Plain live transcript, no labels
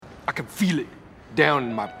can feel it down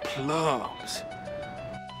in my plums.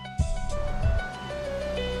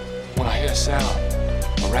 When I hear a sound,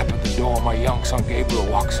 a rap at the door, my young son Gabriel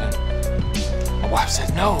walks in. My wife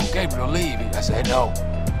says, no, Gabriel, leave. I said, no,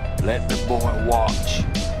 let the boy watch.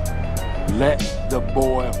 Let the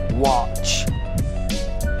boy watch.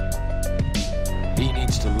 He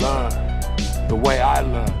needs to learn the way I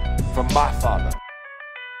learned from my father.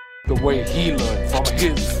 The way he learned from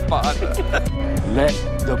his father. Let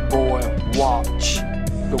the boy watch.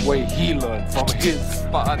 The way he learned from his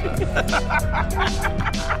father.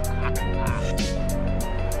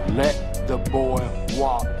 Let the boy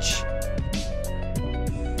watch.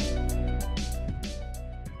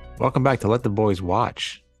 Welcome back to Let the Boys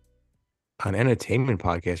Watch, an entertainment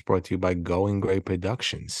podcast brought to you by Going Great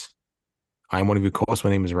Productions. I'm one of your hosts.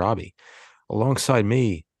 My name is Robbie. Alongside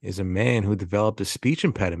me is a man who developed a speech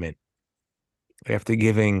impediment after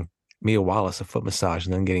giving Mia Wallace a foot massage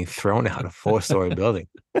and then getting thrown out of a 4-story building.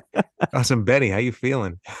 Awesome, Benny. How you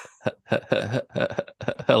feeling?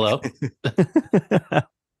 Hello.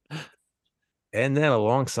 And then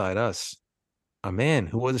alongside us, a man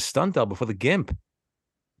who was a stunt double for the Gimp.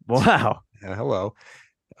 Wow. Hello.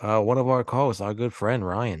 One of our co-hosts, our good friend,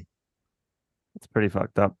 Ryan. It's pretty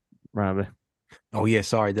fucked up, Robbie. Oh, yeah.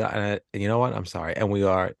 Sorry. You know what? I'm sorry. And we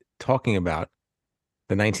are talking about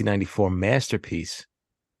the 1994 masterpiece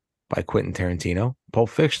by Quentin Tarantino, Pulp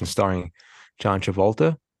Fiction, starring John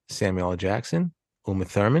Travolta, Samuel L. Jackson, Uma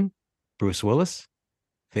Thurman, Bruce Willis,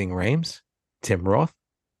 Ving Rhames, Tim Roth,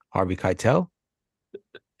 Harvey Keitel.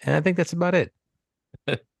 And I think that's about it.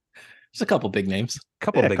 There's a couple big names.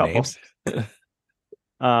 Names.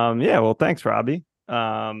 Yeah, well, thanks, Robbie.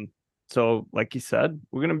 So like you said,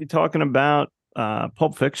 we're going to be talking about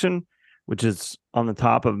Pulp Fiction, which is on the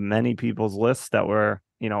top of many people's lists that were,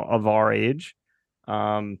 of our age.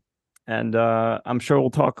 And I'm sure we'll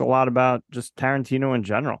talk a lot about just Tarantino in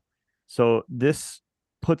general. So this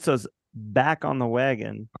puts us back on the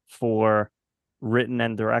wagon for written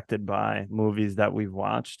and directed by movies that we've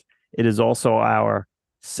watched. It is also our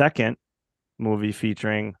second movie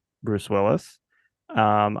featuring Bruce Willis.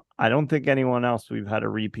 I don't think anyone else we've had a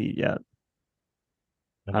repeat yet.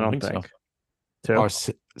 I don't think. So. Our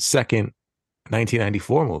second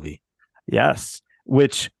 1994 movie. Yes,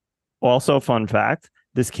 which also, fun fact,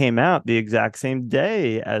 this came out the exact same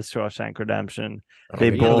day as Shawshank Redemption. They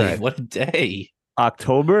both, what a day.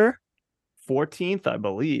 October 14th, I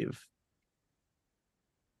believe.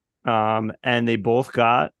 And they both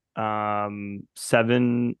got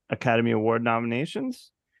 7 Academy Award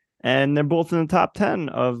nominations, and they're both in the top 10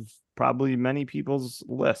 of probably many people's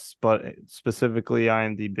lists, but specifically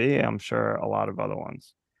IMDb, I'm sure a lot of other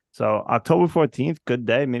ones. So October 14th, good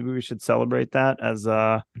day. Maybe we should celebrate that as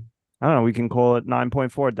I don't know, we can call it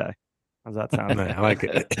 9.4 day. How's that sound? I like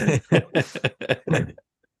it.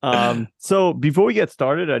 So before we get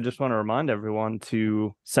started, I just want to remind everyone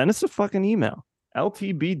to send us a fucking email,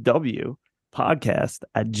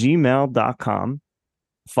 ltbwpodcast@gmail.com.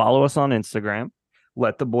 Follow us on Instagram,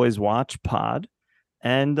 Let the Boys Watch Pod.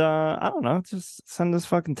 And I don't know, just send us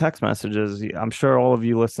fucking text messages. I'm sure all of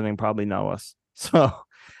you listening probably know us. So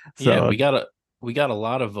yeah, we got a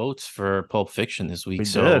lot of votes for Pulp Fiction this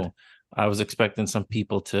week. Did. I was expecting some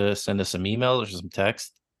people to send us some emails or some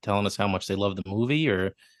text telling us how much they love the movie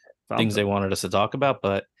or things they wanted us to talk about,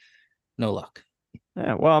 but no luck.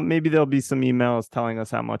 Yeah, well, maybe there'll be some emails telling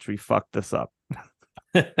us how much we fucked this up.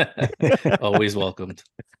 Always welcomed.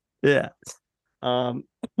 Yeah.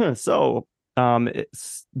 So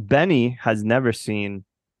Benny has never seen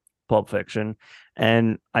Pulp Fiction,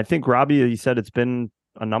 and I think Robbie, you said it's been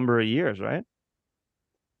a number of years, right?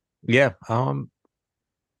 Yeah,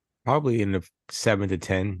 probably in the 7 to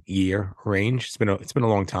 10 year range. It's been a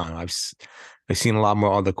long time. I've seen a lot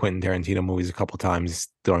more other Quentin Tarantino movies a couple times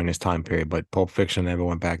during this time period, but Pulp Fiction I never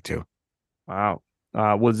went back to. Wow.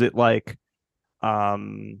 Was it like, I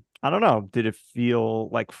don't know, did it feel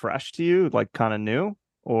like fresh to you, like kind of new?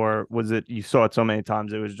 Or was it, you saw it so many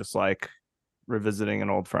times, it was just like revisiting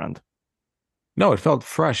an old friend? No, it felt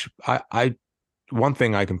fresh. One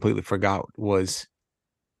thing I completely forgot was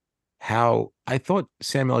how I thought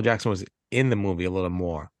Samuel L. Jackson was in the movie a little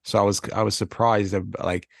more. So I was surprised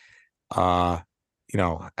that how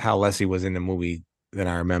less he was in the movie than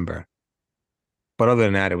I remember. But other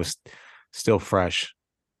than that, it was still fresh,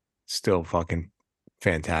 still fucking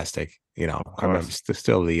fantastic. I remember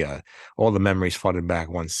still the all the memories flooded back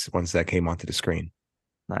once that came onto the screen.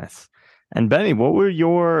 Nice. And Benny, what were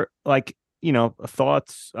your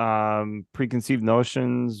thoughts, preconceived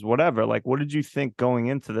notions, whatever? Like, what did you think going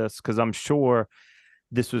into this? Because I'm sure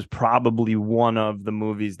this was probably one of the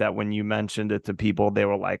movies that when you mentioned it to people, they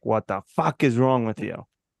were like, "What the fuck is wrong with you?"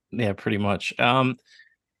 Yeah, pretty much.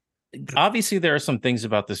 Obviously, there are some things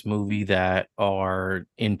about this movie that are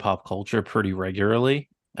in pop culture pretty regularly.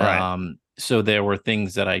 Right. So there were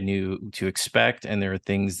things that I knew to expect, and there are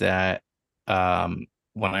things that,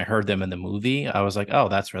 when I heard them in the movie, I was like, "Oh,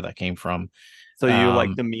 that's where that came from." So you like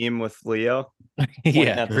Um, the meme with Leo pointing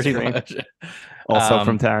yeah, at the pretty screen, much. also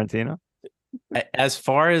from Um, Tarantino? as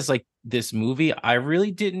far as like this movie, I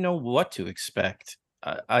really didn't know what to expect.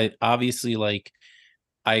 I obviously like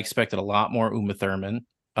I expected a lot more Uma Thurman.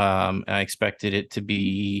 I expected it to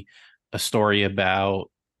be a story about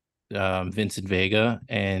Vincent Vega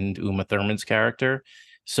and Uma Thurman's character.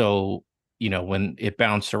 So, when it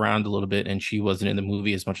bounced around a little bit and she wasn't in the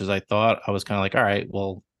movie as much as I thought, I was kind of like, all right,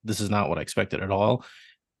 well, this is not what I expected at all.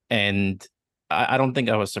 And I don't think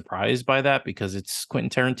I was surprised by that because it's Quentin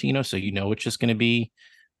Tarantino. So, it's just going to be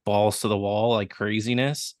balls to the wall, like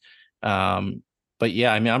craziness. Um, but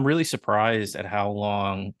yeah, I mean, I'm really surprised at how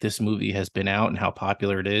long this movie has been out and how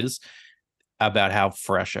popular it is, about how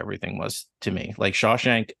fresh everything was to me. Like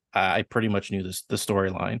Shawshank, I pretty much knew the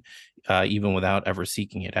storyline, even without ever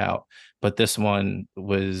seeking it out. But this one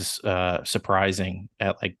was surprising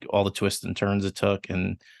at like all the twists and turns it took,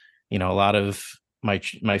 and a lot of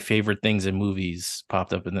my favorite things in movies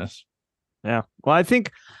popped up in this. Yeah. Well, I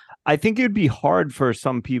think it'd be hard for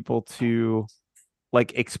some people to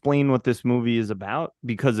like explain what this movie is about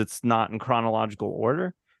because it's not in chronological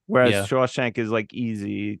order. Whereas Yeah, Shawshank is like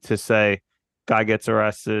easy to say, guy gets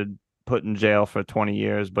arrested, put in jail for 20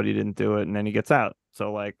 years, but he didn't do it, and then he gets out.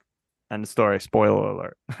 So like, end of story. Spoiler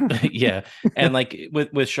alert. yeah, and like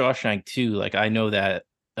with Shawshank too, like I know that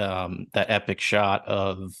that epic shot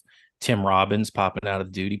of Tim Robbins popping out of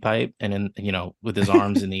the duty pipe and then with his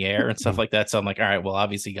arms in the air and stuff like that. So I'm like, all right, well,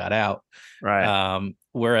 obviously got out. Right.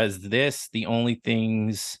 Whereas this, the only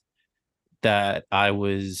things that I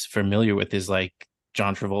was familiar with is like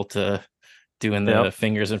John Travolta doing Yep. the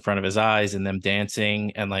fingers in front of his eyes and them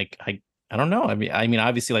dancing, and like I don't know. I mean,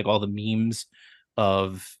 obviously, like all the memes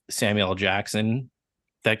of Samuel L. Jackson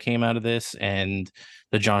that came out of this, and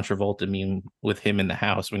the John Travolta meme with him in the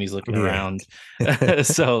house when he's looking Yeah. around.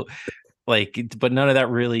 So, like, but none of that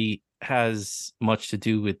really has much to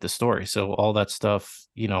do with the story. So all that stuff,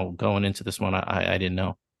 going into this one, I didn't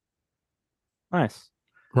know. Nice.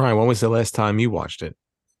 Ryan, when was the last time you watched it?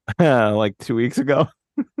 Like 2 weeks ago.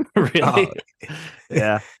 Really?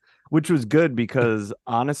 Yeah. Which was good because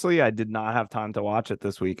honestly, I did not have time to watch it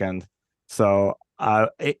this weekend. So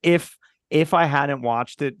if I hadn't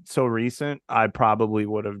watched it so recent, I probably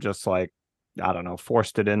would have just like, I don't know,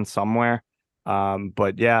 forced it in somewhere.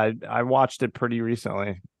 But yeah, I watched it pretty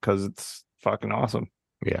recently because it's fucking awesome.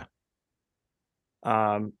 Yeah.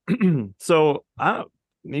 So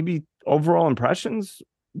maybe overall impressions.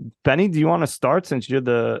 Benny, do you want to start since you're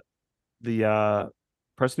the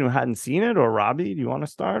person who hadn't seen it, or Robbie, do you want to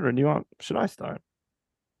start, or should I start?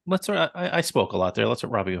 I spoke a lot there. Let's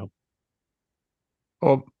let Robbie go.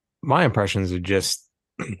 Well, my impressions are just,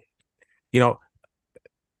 when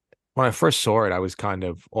I first saw it, I was kind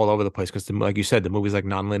of all over the place because, like you said, the movie's like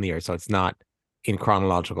nonlinear, so it's not in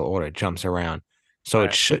chronological order. It jumps around, so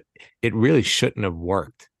Right. it really shouldn't have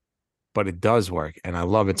worked, but it does work, and I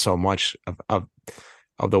love it so much of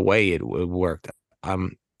the way it worked.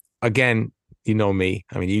 Again, you know me.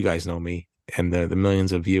 I mean, you guys know me, and the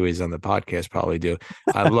millions of viewers on the podcast probably do.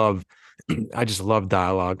 I love, I just love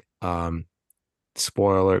dialogue.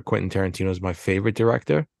 Spoiler: Quentin Tarantino is my favorite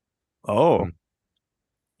director. Oh,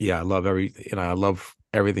 Yeah, I love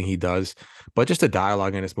everything he does. But just the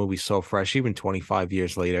dialogue in this movie is so fresh. Even 25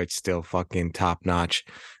 years later, it's still fucking top notch.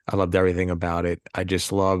 I loved everything about it. I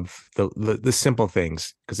just love the simple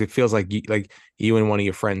things because it feels like you and one of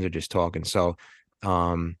your friends are just talking. So,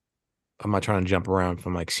 I'm not trying to jump around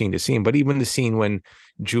from like scene to scene, but even the scene when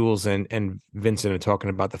Jules and Vincent are talking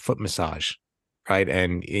about the foot massage, right?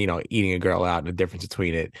 And eating a girl out and the difference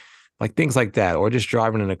between it, like things like that, or just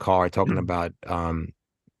driving in a car talking about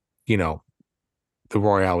you know, the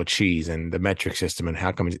Royale with cheese and the metric system and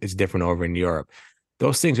how come it's different over in Europe.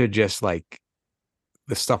 Those things are just like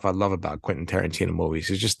the stuff I love about Quentin Tarantino movies.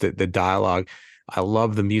 It's just the dialogue. I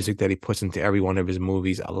love the music that he puts into every one of his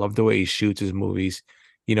movies. I love the way he shoots his movies.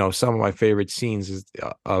 Some of my favorite scenes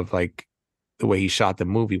of like the way he shot the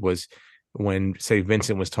movie was when, say,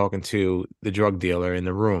 Vincent was talking to the drug dealer in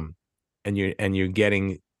the room, and you're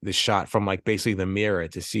getting the shot from like basically the mirror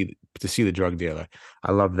to see the drug dealer.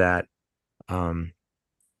 I love that.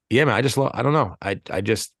 Yeah, man, I don't know. I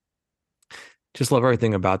just love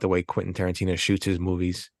everything about the way Quentin Tarantino shoots his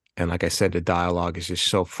movies. And like I said, the dialogue is just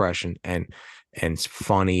so fresh and and it's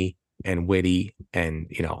funny and witty, and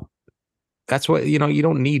that's what you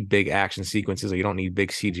don't need big action sequences, or you don't need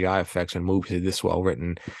big CGI effects when movies are this well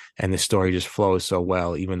written and the story just flows so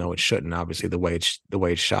well, even though it shouldn't, obviously, the way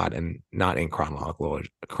it's shot and not in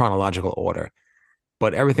chronological order.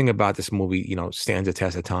 But everything about this movie, stands the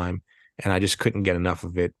test of time, and I just couldn't get enough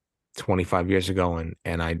of it 25 years ago,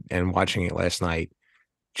 and watching it last night,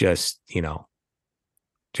 just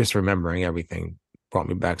just remembering everything brought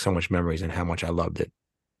me back so much memories and how much I loved it.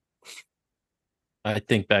 I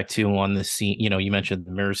think back to on the scene, you mentioned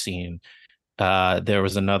the mirror scene. There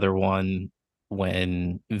was another one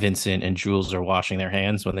when Vincent and Jules are washing their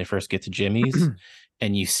hands when they first get to Jimmy's,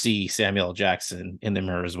 and you see Samuel L. Jackson in the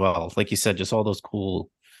mirror as well. Like you said, just all those cool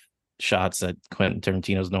shots that Quentin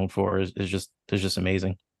Tarantino's known for is just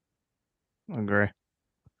amazing. I agree.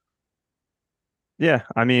 Yeah,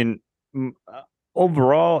 I mean,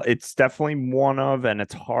 overall, it's definitely one of, and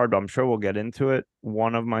it's hard, but I'm sure we'll get into it,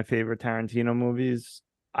 one of my favorite Tarantino movies.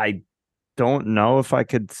 I don't know if I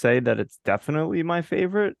could say that it's definitely my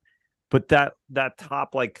favorite, but that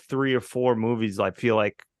top like 3 or 4 movies I feel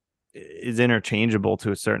like is interchangeable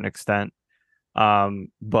to a certain extent.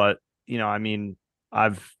 But I mean,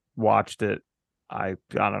 I've watched it, I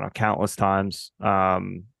don't know, countless times.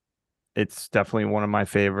 It's definitely one of my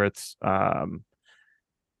favorites.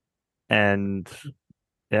 And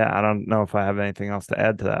yeah, I don't know if I have anything else to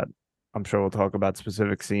add to that. I'm sure we'll talk about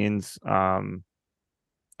specific scenes, and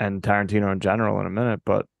Tarantino in general in a minute.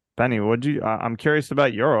 But Benny, I'm curious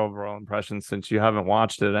about your overall impression since you haven't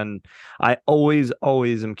watched it. And I always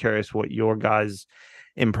am curious what your guys'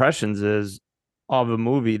 impressions is of a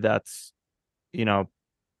movie that's,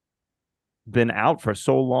 been out for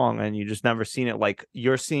so long and you just never seen it. Like,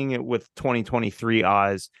 you're seeing it with 2023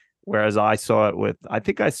 eyes, whereas I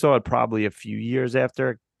think I saw it probably a few years after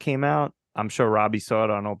it came out. I'm sure Robbie saw it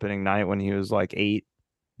on opening night when he was like 8.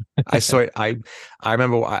 I saw it. I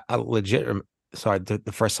remember I legit. So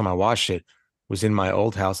the first time I watched it was in my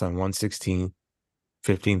old house on 116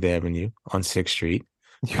 15th Avenue on 6th Street.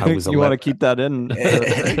 I was You want to keep that in?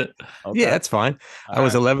 Okay. Yeah, that's fine. All I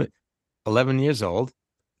was right. 11 years old.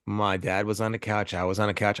 My dad was on the couch. I was on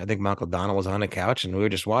the couch. I think my Uncle Donald was on the couch, and we were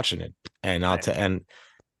just watching it. And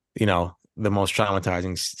the most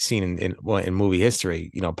traumatizing scene in movie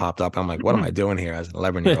history, popped up. I'm like, what am I doing here as an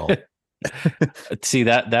 11-year-old? See,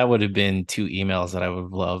 that would have been 2 emails that I would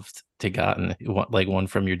have loved to gotten, like one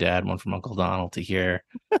from your dad, one from Uncle Donald, to hear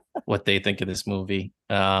what they think of this movie.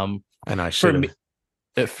 And I For should me,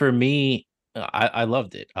 have. for me, I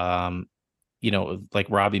loved it. Like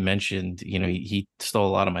Robbie mentioned, he stole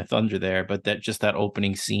a lot of my thunder there, but that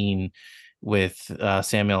opening scene with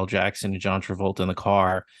Samuel L. Jackson and John Travolta in the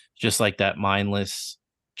car, just like that mindless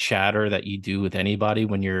chatter that you do with anybody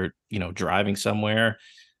when you're, driving somewhere.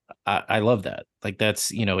 I love that. Like,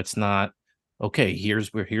 that's, it's not, okay,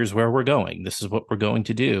 here's where we're going. This is what we're going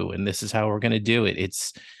to do, and this is how we're going to do it.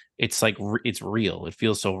 It's like it's real. It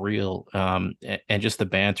feels so real. And just the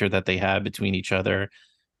banter that they have between each other.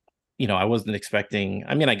 I wasn't expecting,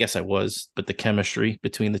 I mean, I guess I was, but the chemistry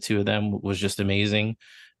between the two of them was just amazing.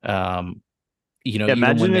 Yeah, Even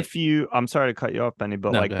imagine when if I'm sorry to cut you off, Benny,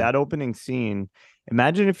 but no, like go ahead. that opening scene,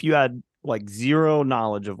 imagine if you had like zero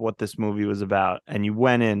knowledge of what this movie was about and you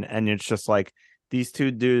went in and it's just like these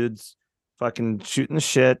 2 dudes fucking shooting the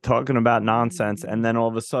shit, talking about nonsense, and then all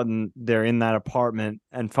of a sudden they're in that apartment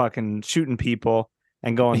and fucking shooting people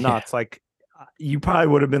and going Yeah. nuts. Like, you probably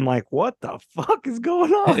would have been like, what the fuck is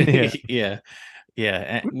going on here? Yeah.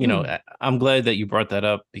 Yeah. And, I'm glad that you brought that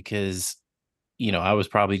up because, I was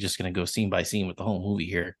probably just going to go scene by scene with the whole movie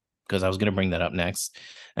here because I was going to bring that up next.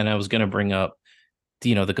 And I was going to bring up,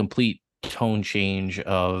 the complete tone change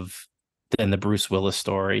of then the Bruce Willis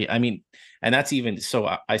story. I mean, and that's even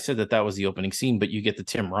so I said that was the opening scene, but you get the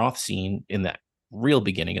Tim Roth scene in that real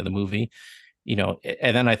beginning of the movie,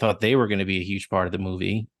 and then I thought they were going to be a huge part of the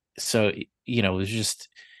movie. So, it was just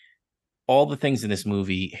all the things in this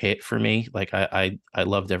movie hit for me. Like, I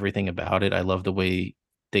loved everything about it. I love the way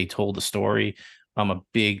they told the story. I'm a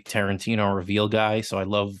big Tarantino reveal guy, so I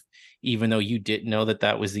love, even though you didn't know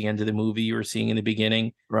that was the end of the movie you were seeing in the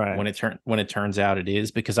beginning, Right. when it turns out it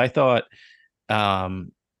is, because I thought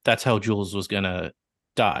that's how Jules was gonna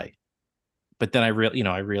die, but then I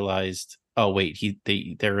realized, oh wait,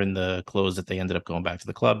 they're in the clothes that they ended up going back to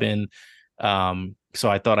the club in. So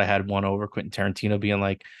I thought I had one over Quentin Tarantino being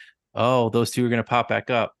like, oh, those 2 are gonna pop back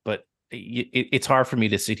up, but it's hard for me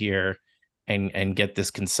to sit here and get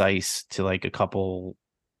this concise to like a couple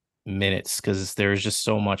minutes because there's just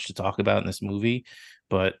so much to talk about in this movie.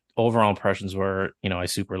 But overall impressions were, I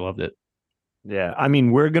super loved it. Yeah, I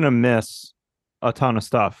mean, we're gonna miss a ton of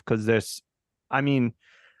stuff because there's I mean,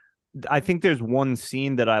 I think there's one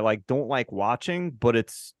scene that I like don't like watching, but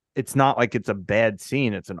it's not like it's a bad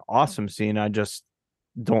scene. It's an awesome scene. I just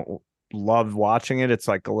don't love watching it. It's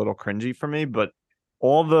like a little cringy for me, but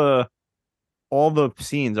all the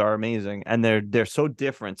scenes are amazing and they're so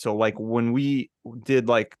different. So like when we did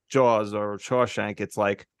like Jaws or Shawshank, it's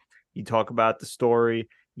like you talk about the story.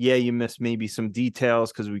 Yeah, you miss maybe some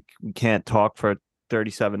details because we can't talk for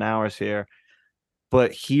 37 hours here.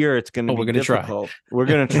 But here it's going to be we're gonna difficult. try. We're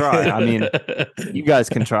going to try. I mean, you guys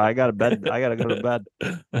can try. I got to bed. I got to go to bed.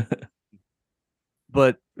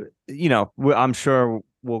 But I'm sure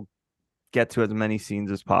we'll get to as many scenes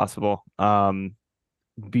as possible.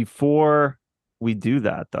 Before we do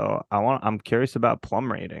that, though, I'm curious about plum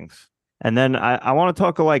ratings, and then I want to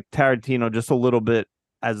talk like Tarantino just a little bit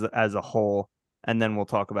as a whole, and then we'll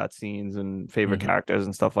talk about scenes and favorite characters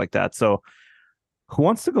and stuff like that. So, who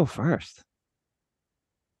wants to go first?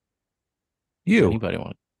 You. Anybody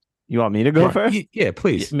want? You want me to go Right. first? Yeah,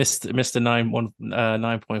 please. Mr.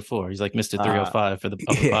 9.4. He's like Mr. 305 for the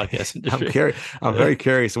podcast industry. I'm very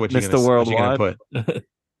curious what you're gonna put.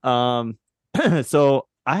 So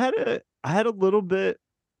I had a little bit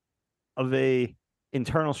of a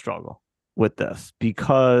internal struggle with this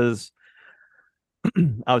because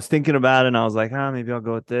I was thinking about it and I was like, maybe I'll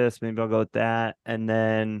go with this, maybe I'll go with that. And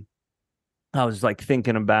then I was like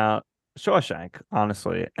thinking about Shawshank,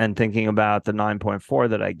 honestly, and thinking about the 9.4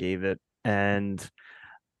 that I gave it. And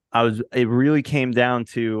it really came down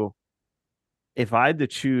to if I had to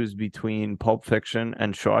choose between Pulp Fiction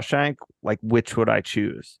and Shawshank, like which would I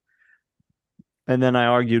choose? And then I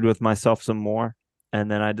argued with myself some more.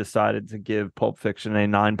 And then I decided to give Pulp Fiction a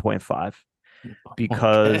 9.5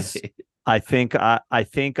 because I think I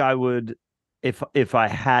would, if I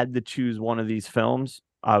had to choose one of these films,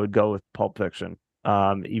 I would go with Pulp Fiction.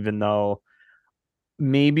 Even though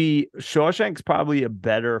maybe Shawshank's probably a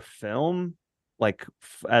better film, like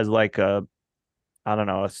as like a, I don't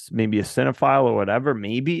know, maybe a cinephile or whatever.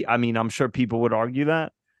 Maybe, I mean, I'm sure people would argue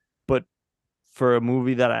that, but for a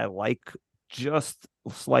movie that I like just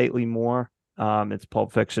slightly more, it's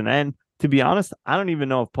Pulp Fiction. And to be honest, I don't even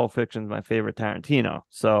know if Pulp Fiction is my favorite Tarantino.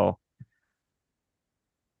 So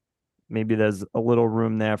maybe there's a little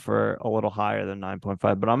room there for a little higher than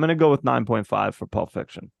 9.5, but I'm going to go with 9.5 for Pulp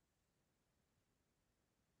Fiction.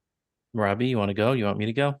 Robbie, you want to go? You want me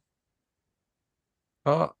to go?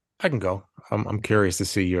 I can go. I'm curious to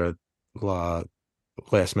see your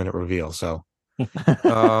last minute reveal. So,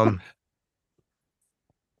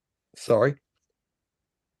 sorry.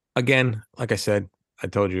 Again, like I said, I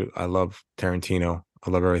told you I love Tarantino. I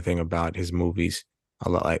love everything about his movies. I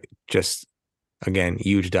love again,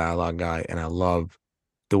 huge dialogue guy, and I love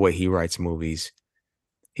the way he writes movies.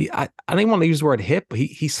 I don't even want to use the word hip.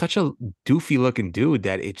 He's such a doofy looking dude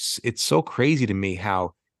that it's so crazy to me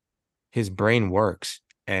how his brain works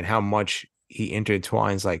and how much he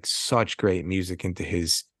intertwines like such great music into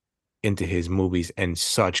his movies and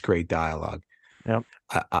such great dialogue. Yep.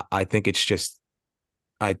 I think it's just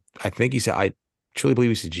I think I truly believe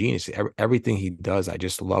he's a genius. Everything he does, I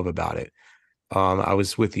just love about it. I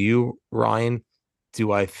was with you, Ryan.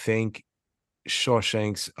 Do I think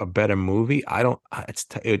Shawshank's a better movie? I don't.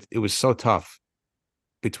 It was so tough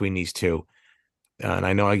between these two, and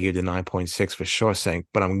I know I gave the 9.6 for Shawshank,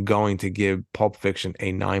 but I'm going to give Pulp Fiction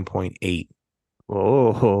a 9.8.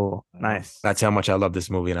 Oh, nice. That's how much I love this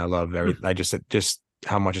movie, and I love I just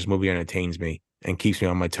how much this movie entertains me and keeps me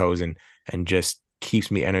on my toes and just keeps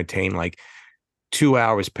me entertained. Like 2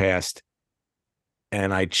 hours passed,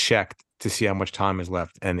 and I checked to see how much time is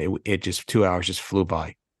left, and it just 2 hours just flew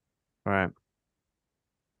by. All right.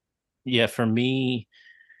 Yeah, for me,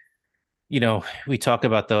 we talk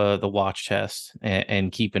about the watch test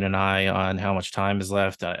and keeping an eye on how much time is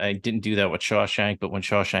left. I didn't do that with Shawshank, but when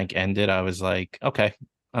Shawshank ended, I was like, okay,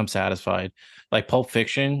 I'm satisfied. Like Pulp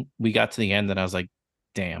Fiction, we got to the end and I was like,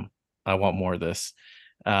 damn, I want more of this.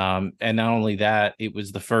 And not only that, it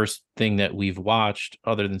was the first thing that we've watched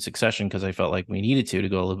other than Succession because I felt like we needed to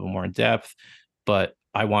go a little bit more in depth, but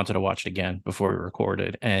I wanted to watch it again before we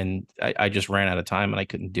recorded, and I just ran out of time and I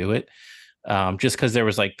couldn't do it. Just because there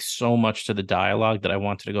was like so much to the dialogue that I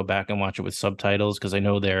wanted to go back and watch it with subtitles because I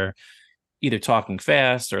know they're either talking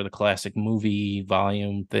fast or the classic movie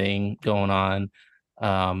volume thing going on.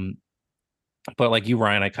 But like you,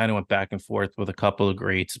 Ryan, I kind of went back and forth with a couple of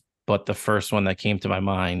greats, but the first one that came to my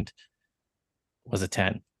mind was a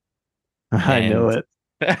 10. I knew it.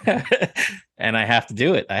 And I have to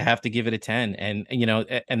do it. I have to give it a 10. And,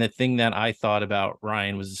 and the thing that I thought about,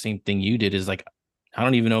 Ryan, was the same thing you did is like, I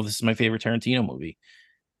don't even know if this is my favorite Tarantino movie.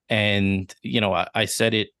 And, I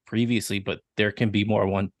said it previously, but there can be more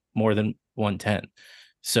than 110.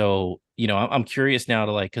 So, I'm curious now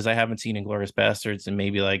to like, because I haven't seen Inglourious Bastards in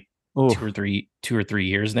maybe like Oof. 2 or 3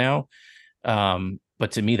 years now.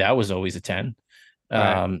 But to me, that was always a 10.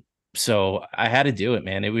 Right. So I had to do it,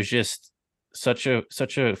 man. It was just such a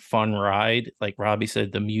fun ride. Like Robbie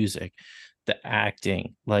said, the music, the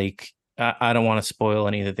acting, like I don't want to spoil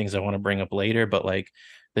any of the things I want to bring up later, but like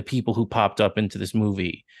the people who popped up into this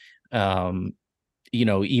movie,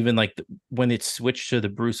 even like when it switched to the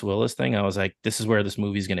Bruce Willis thing, I was like, this is where this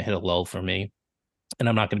movie is going to hit a lull for me. And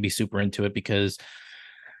I'm not going to be super into it because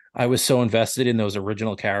I was so invested in those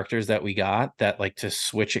original characters that we got that like to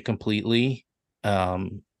switch it completely.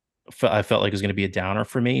 I felt like it was going to be a downer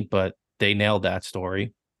for me, but they nailed that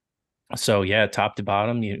story. So yeah, top to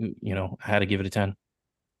bottom, I had to give it a 10.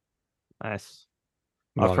 Nice.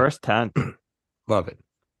 Our Love first 10. it. Love it.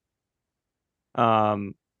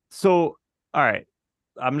 So all right.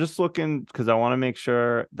 I'm just looking because I want to make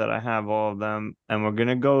sure that I have all of them, and we're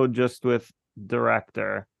gonna go just with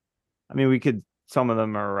director. I mean, some of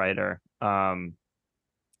them are writer.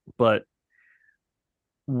 But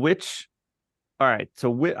all right.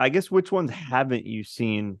 So I guess which ones haven't you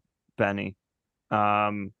seen, Benny?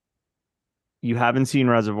 You haven't seen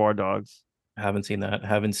Reservoir Dogs. I haven't seen that.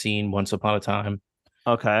 Haven't seen Once Upon a Time.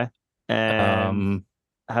 Okay. And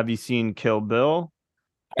have you seen Kill Bill?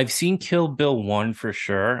 I've seen Kill Bill 1 for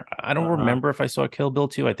sure. I don't remember if I saw Kill Bill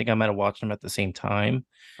 2. I think I might have watched them at the same time.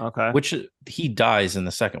 Okay. Which he dies in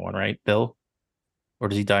the second one, right, Bill? Or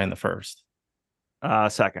does he die in the first?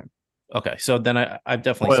 Second. Okay, so then I've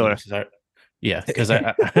definitely Spoiler. seen it. Because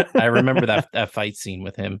I remember that fight scene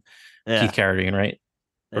with him, Yeah. Keith Carradine, right?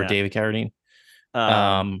 Or Yeah. David Carradine.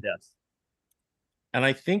 Yes. And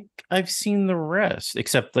I think I've seen the rest,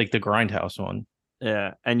 except like the Grindhouse one.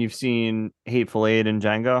 Yeah. And you've seen Hateful Eight and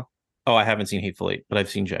Django? Oh, I haven't seen Hateful Eight, but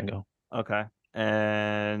I've seen Django. Okay.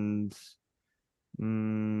 And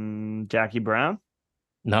Jackie Brown?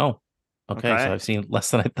 No. Okay, Okay. so I've seen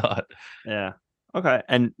less than I thought. Yeah. Okay.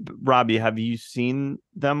 And Robbie, have you seen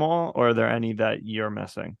them all, or are there any that you're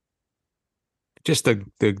missing? Just the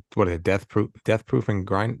death proof and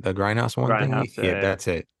the grindhouse one Grindhouse, thing. Yeah, yeah. that's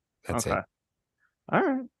it. That's Okay. it. All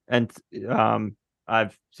right. And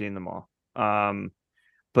I've seen them all.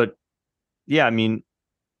 But yeah, I mean,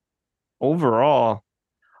 overall,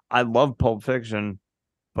 I love Pulp Fiction,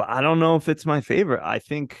 but I don't know if it's my favorite. I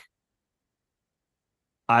think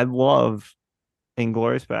I love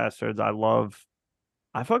Inglourious Bastards.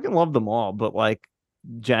 I fucking love them all, but like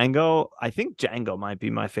Django, I think Django might be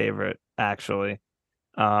my favorite, actually.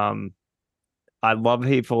 I love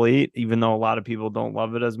Hateful Eight, even though a lot of people don't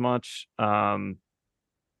love it as much.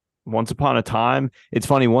 Once Upon a Time, it's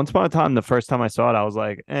funny. Once Upon a Time, the first time I saw it, I was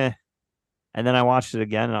like, eh. And then I watched it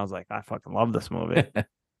again, and I was like, I fucking love this movie.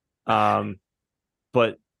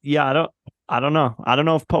 But yeah, I don't know. I don't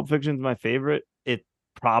know if Pulp Fiction is my favorite. It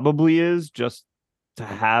probably is, just to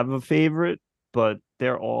have a favorite, but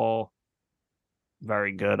they're all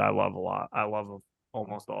very good. I love a lot. I love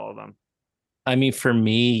almost all of them. I mean, for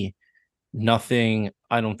me, nothing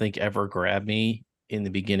I don't think ever grabbed me in the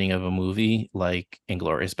beginning of a movie like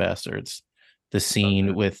Inglourious Bastards. The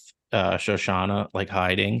scene with Shoshana like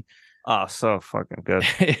hiding. Oh, so fucking good.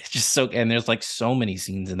 It's just and there's like so many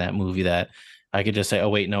scenes in that movie that I could just say, oh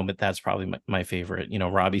wait, no, but that's probably my favorite.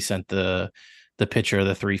 Robbie sent the picture of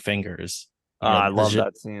the three fingers. I love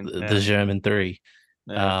that scene. The German three.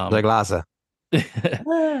 Yeah. Like Laza.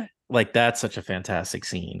 Like that's such a fantastic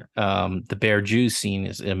scene. The bear juice scene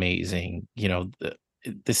is amazing.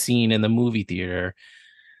 The scene in the movie theater.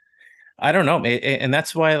 I don't know, and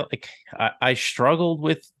that's why like I struggled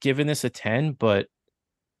with giving this a 10, but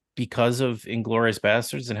because of Inglourious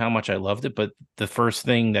Bastards and how much I loved it. But the first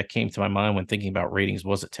thing that came to my mind when thinking about ratings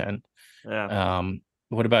was a 10. Yeah.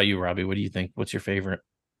 What about you, Robbie? What do you think? What's your favorite?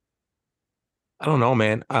 I don't know,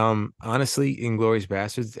 man. Honestly, Inglourious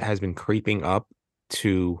Bastards has been creeping up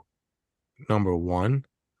to number one,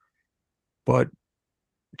 but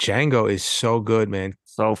Django is so good, man.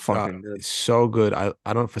 So fucking good. So good. I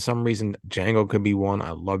don't, for some reason, Django could be one.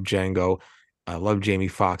 I love Django. I love Jamie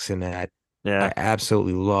Foxx in that. Yeah. I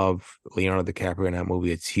absolutely love Leonardo DiCaprio in that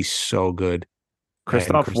movie. He's so good.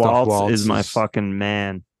 Christoph Waltz is my fucking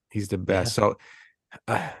man. He's the best. Yeah.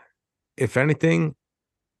 So, if anything,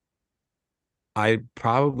 I'd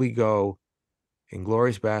probably go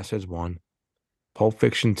Inglourious Bastards 1, Pulp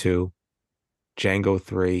Fiction 2, Django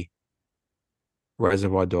 3,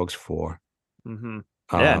 Reservoir Dogs 4. Mm-hmm.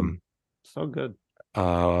 Yeah, so good.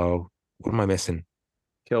 What am I missing?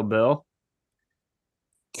 Kill Bill,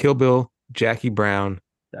 Jackie Brown,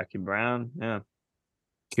 yeah.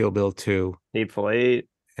 Kill Bill 2, Hateful Eight,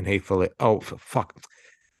 and Hateful Eight. Oh fuck!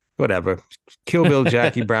 whatever. Kill Bill,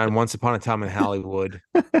 Jackie Brown, Once Upon a Time in Hollywood,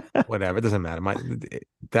 whatever. It doesn't matter.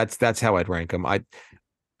 That's how I'd rank them. I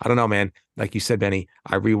don't know, man. Like you said, Benny,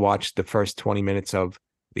 I rewatched the first 20 minutes of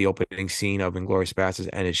the opening scene of Inglourious Basterds,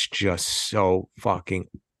 and it's just so fucking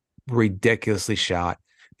ridiculously shot.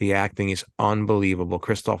 The acting is unbelievable.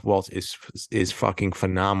 Christoph Waltz is fucking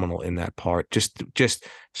phenomenal in that part. Just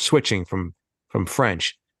switching from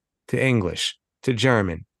French to English to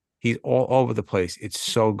German. He's all over the place. It's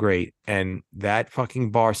so great. And that fucking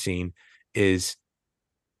bar scene is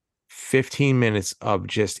 15 minutes of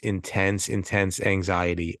just intense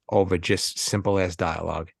anxiety over just simple ass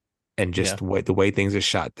dialogue and just the way things are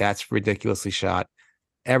shot. That's ridiculously shot.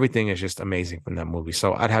 Everything is just amazing from that movie.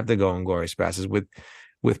 So I'd have to go Inglourious Basterds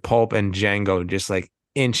with Pulp and Django just like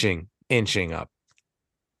inching up.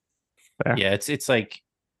 Fair. Yeah, it's like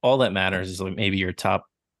all that matters is like maybe your top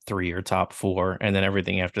 3 or top 4, and then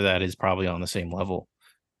everything after that is probably on the same level.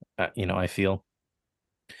 I feel.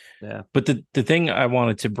 Yeah. But the thing I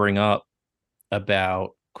wanted to bring up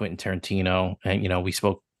about Quentin Tarantino, and we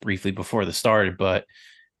spoke briefly before this started, but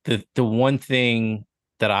the one thing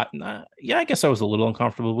that I guess I was a little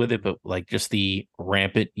uncomfortable with it, but like just the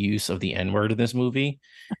rampant use of the N-word in this movie.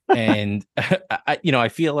 And I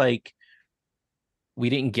feel like we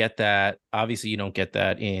didn't get that. Obviously, you don't get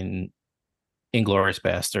that in Inglourious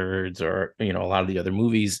Bastards or a lot of the other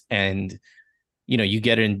movies, and you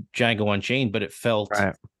get it in Django Unchained, but it felt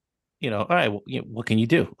right. All right, well, what can you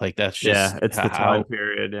do? Like that's just it's the time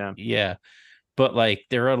period. Yeah. But like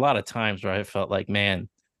there are a lot of times where I felt like, man,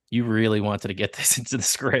 you really wanted to get this into the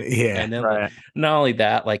script. Yeah. And then like, not only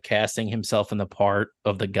that, like casting himself in the part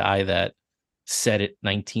of the guy that said it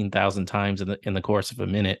 19,000 times in the course of a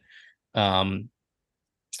minute. I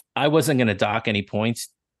wasn't going to dock any points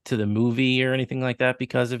to the movie or anything like that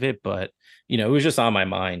because of it, but it was just on my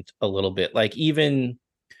mind a little bit. Like even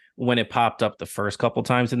when it popped up the first couple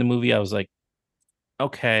times in the movie, I was like,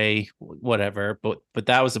 okay, whatever. But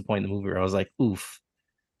that was the point in the movie where I was like, oof,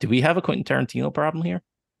 do we have a Quentin Tarantino problem here?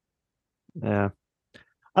 Yeah.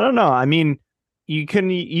 I don't know. I mean, you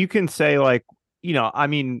can say like, I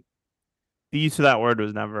mean, the use of that word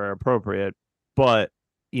was never appropriate, but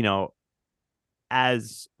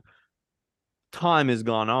as time has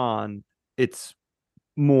gone on, it's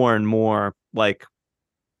more and more like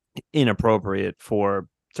inappropriate for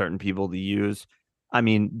certain people to use. I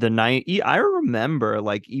mean, I remember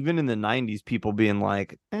like even in the 90s, people being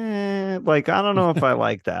like, like, I don't know if I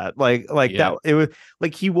like that. Like that it was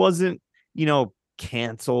like he wasn't,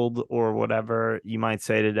 canceled or whatever you might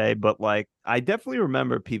say today, but like I definitely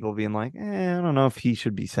remember people being like, I don't know if he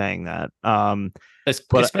should be saying that. But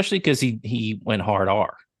especially because he went hard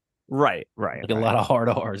R. Right. Like a lot of hard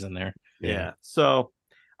R's in there. Yeah. So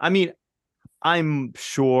I mean, I'm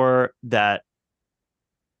sure that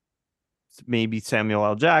maybe Samuel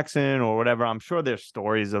L. Jackson or whatever, I'm sure there's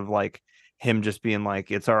stories of like him just being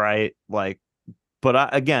like, it's all right. Like,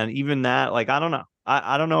 but again, even that, like, I don't know.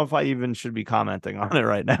 I don't know if I even should be commenting on it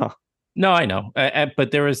right now. No, I know.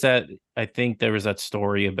 But there was I think there was that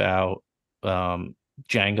story about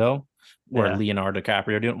Django where Leonardo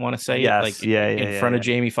DiCaprio didn't want to say it like in front of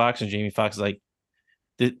Jamie Foxx, and Jamie Foxx is like,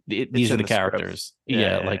 these are the characters.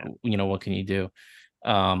 What can you do?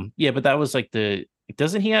 But that was like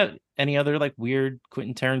doesn't he have any other like weird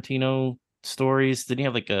Quentin Tarantino stories? Did he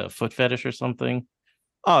have like a foot fetish or something?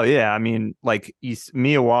 Oh yeah, I mean, like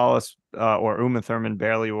Mia Wallace or Uma Thurman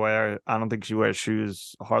barely I don't think she wears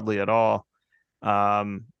shoes hardly at all.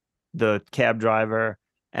 The cab driver,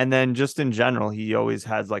 and then just in general, he always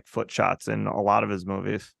has like foot shots in a lot of his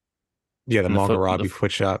movies. Yeah, the Margot Robbie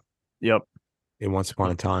foot shot. Yep. In Once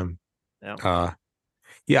Upon a Time. Yeah.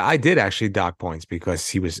 Yeah, I did actually dock points because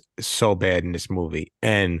he was so bad in this movie,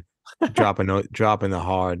 and dropping the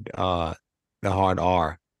hard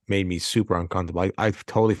R made me super uncomfortable. I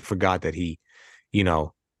totally forgot that he,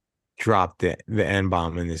 dropped the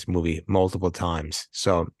N-bomb in this movie multiple times.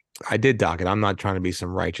 So I did dock it. I'm not trying to be some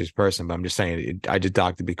righteous person, but I'm just saying I just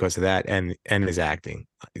docked it because of that and his acting.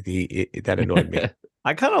 That annoyed me.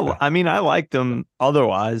 I liked him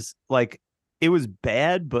otherwise. Like, it was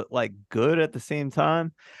bad, but like good at the same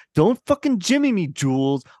time. Don't fucking Jimmy me,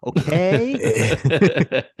 Jules.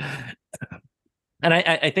 Okay. And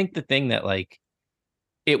I think the thing that like,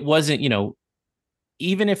 it wasn't,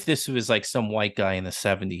 even if this was like some white guy in the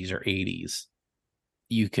 70s or 80s,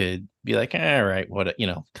 you could be like, all right, what,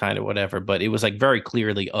 kind of whatever. But it was like very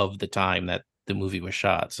clearly of the time that the movie was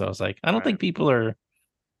shot. So I was like, I don't think people are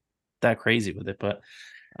that crazy with it, but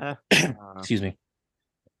excuse me.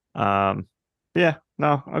 Yeah,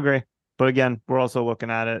 no, agree. But again, we're also looking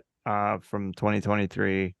at it from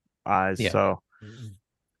 2023 eyes. So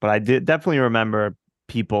But I did definitely remember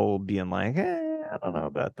people being like, I don't know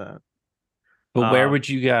about that. But where would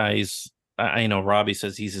you guys? I know Robbie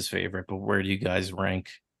says he's his favorite, but where do you guys rank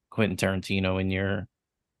Quentin Tarantino in your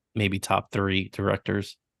maybe top 3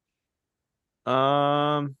 directors?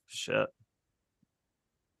 Shit.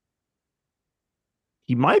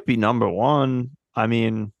 He might be number one. I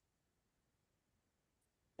mean,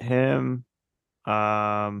 him,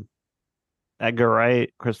 Edgar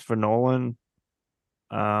Wright, Christopher Nolan.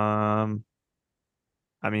 I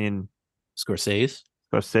mean, Scorsese.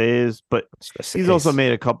 but he's also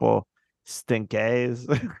made a couple stink A's.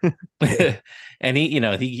 And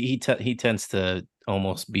he tends to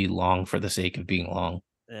almost be long for the sake of being long.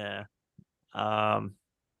 Yeah. I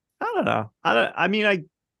don't know. I mean,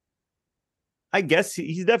 I guess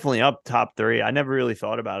he's definitely up top 3. I never really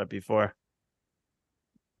thought about it before.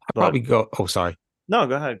 I'd probably go. Oh, sorry. No,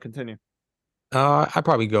 go ahead. Continue. I'd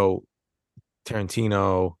probably go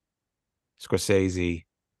Tarantino, Scorsese,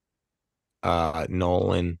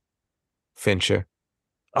 Nolan, Fincher.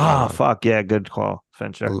 Oh, fuck yeah, good call,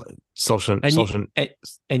 Fincher. Social.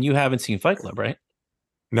 And you haven't seen Fight Club, right?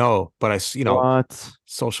 No, but what?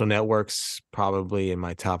 Social Network's probably in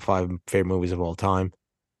my top 5 favorite movies of all time.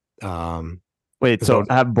 Wait, so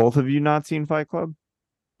have both of you not seen Fight Club?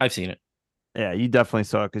 I've seen it. Yeah, you definitely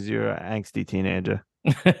saw it because you're an angsty teenager.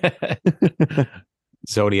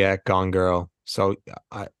 Zodiac, Gone Girl. So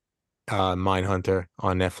Mindhunter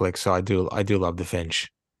on Netflix. So I do love the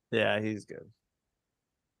Finch. Yeah, he's good.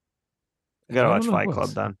 You gotta watch Fight Club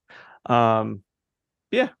then.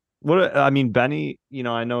 Yeah. What I mean, Benny,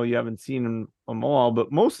 I know you haven't seen them all,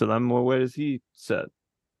 but most of them, well, where does he sit?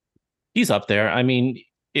 He's up there. I mean,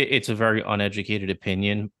 it's a very uneducated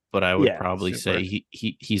opinion, but I would probably say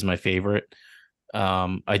he's my favorite.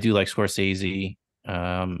 I do like Scorsese.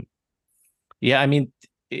 Yeah, I mean,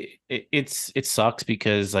 it sucks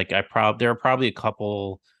because like there are probably a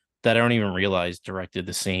couple that I don't even realize directed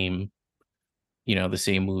the same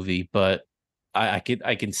movie, but I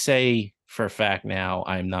can say for a fact now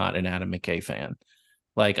I'm not an Adam McKay fan.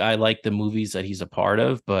 Like I like the movies that he's a part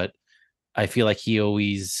of, but I feel like he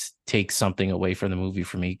always takes something away from the movie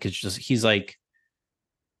for me because he's like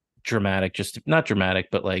dramatic, just not dramatic,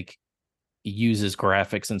 but like uses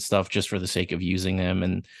graphics and stuff just for the sake of using them.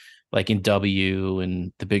 And like in W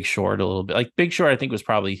and The Big Short a little bit, like Big Short I think was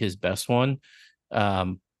probably his best one,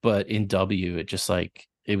 but in W it just like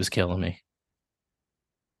it was killing me.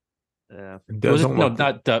 Yeah,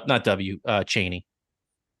 not W. Cheney,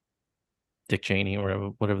 Dick Cheney,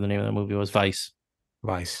 or whatever the name of that movie was. Vice.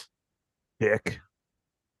 Dick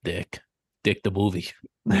the movie.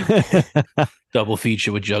 Double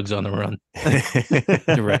feature with Jugs on the Run.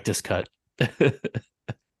 Director's cut.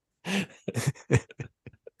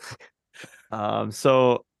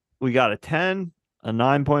 So we got a 10, a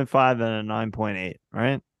 9.5, and a 9.8,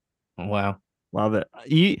 right? Wow. Love it.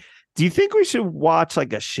 Do you think we should watch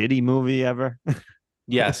like a shitty movie ever?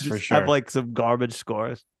 Yes, for sure. Have like some garbage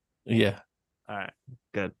scores. Yeah. All right.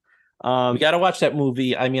 Good. We got to watch that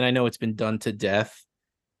movie. I mean, I know it's been done to death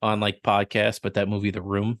on like podcasts, but that movie, The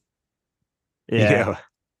Room. Yeah.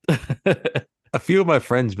 A few of my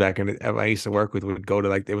friends back I used to work with would go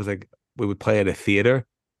to we would play at a theater.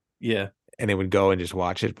 Yeah. And they would go and just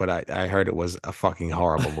watch it, but I heard it was a fucking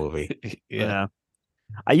horrible movie. Yeah.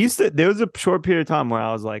 There was a short period of time where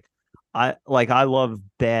I was like, I love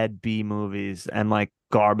bad B movies and like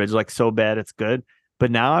garbage, like so bad it's good.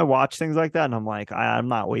 But now I watch things like that and I'm like, I'm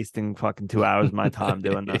not wasting fucking 2 hours of my time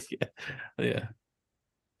doing this. Yeah.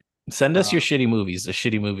 Send us your shitty movies, a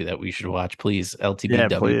shitty movie that we should watch, please.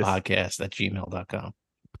 LTBWpodcast@gmail.com.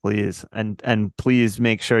 Please. And please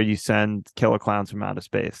make sure you send Killer Clowns from Outer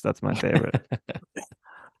Space. That's my favorite.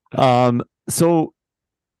 So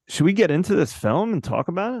should we get into this film and talk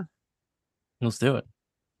about it? Let's do it.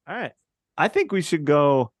 All right. I think we should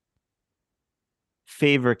go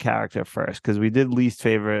favorite character first because we did least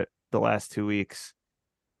favorite the last 2 weeks.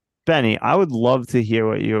 Benny, I would love to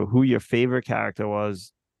hear who your favorite character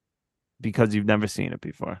was because you've never seen it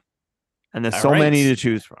before. And there's many to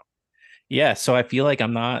choose from. Yeah, so I feel like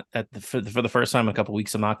I'm not for the first time in a couple of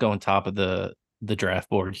weeks, I'm not going top of the draft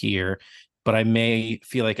board here, but I may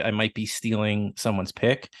feel like I might be stealing someone's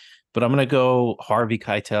pick. But I'm gonna go Harvey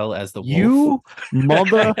Keitel as the wolf. You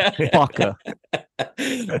motherfucker!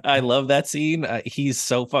 I love that scene. He's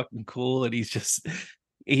so fucking cool, and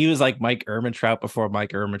he was like Mike Ehrmantraut before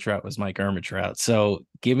Mike Ehrmantraut was Mike Ehrmantraut. So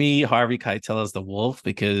give me Harvey Keitel as the wolf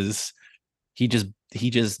because he just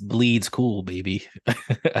bleeds cool, baby.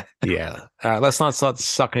 Yeah. Let's not start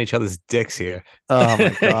sucking each other's dicks here. Oh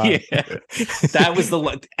my god. Yeah. That was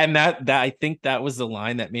and that I think that was the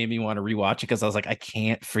line that made me want to rewatch it, because I was like, I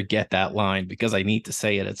can't forget that line because I need to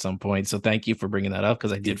say it at some point. So thank you for bringing that up,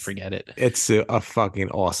 because I did forget it. It's a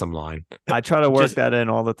fucking awesome line. I try to work that in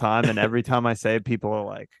all the time, and every time I say it, people are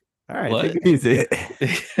like, all right, What? take it easy.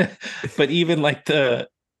 But even like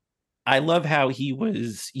I love how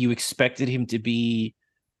you expected him to be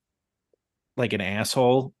like an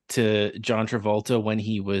asshole to John Travolta when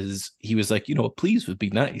he was like, please would be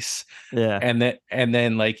nice. Yeah. And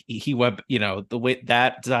then like he went, the way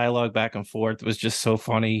that dialogue back and forth was just so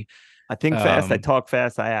funny. I think fast, I talk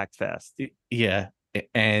fast, I act fast. Yeah.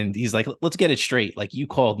 And he's like, let's get it straight. Like, you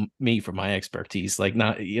called me for my expertise. Like,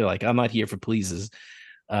 not, like, I'm not here for pleases.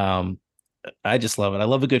 I just love it. I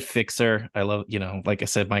love a good fixer. I love, like I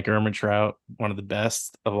said, Mike Ehrmantraut, one of the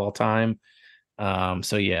best of all time.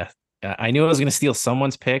 So yeah, I knew I was going to steal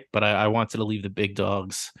someone's pick, but I wanted to leave the big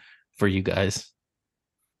dogs for you guys.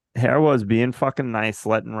 Hair was being fucking nice,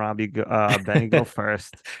 letting Benny go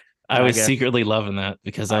first. I was secretly loving that,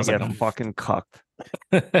 because I was like, I'm fucking cucked.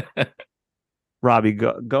 Robbie,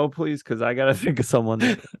 go please, because I gotta think of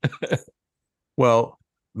someone. Well,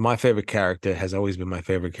 my favorite character has always been my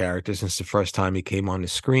favorite character since the first time he came on the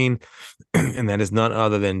screen, and that is none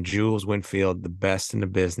other than Jules Winfield, the best in the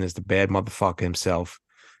business, the bad motherfucker himself.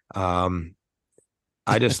 I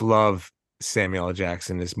just love Samuel L.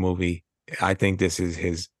 Jackson in this movie. I think this is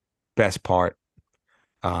his best part.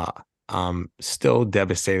 I'm still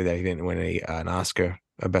devastated that he didn't win an Oscar,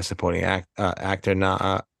 a Best Supporting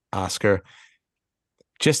Actor Oscar.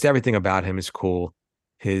 Just everything about him is cool.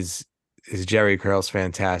 His Jerry curl's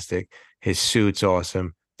fantastic. His suit's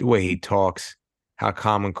awesome. The way he talks, how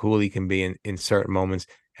calm and cool he can be in certain moments,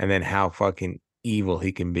 and then how fucking evil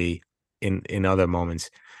he can be in other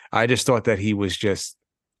moments. I just thought that he was just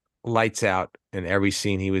lights out in every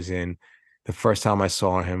scene he was in. The first time I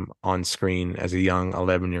saw him on screen as a young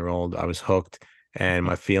 11-year-old, I was hooked, and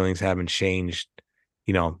my feelings haven't changed,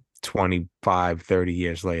 25, 30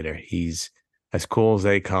 years later. He's as cool as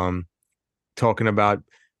they come, talking about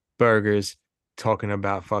burgers, talking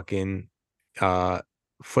about fucking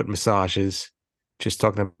foot massages, just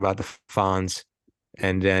talking about the Fonz,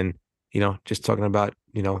 and then, just talking about,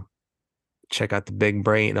 check out the big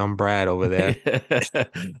brain on Brad over there.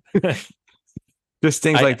 Just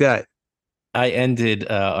things like that. I ended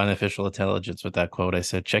Unofficial Intelligence with that quote. I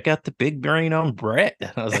said, check out the big brain on Brett.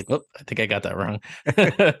 I was like, oh, I think I got that wrong.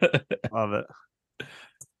 Love it.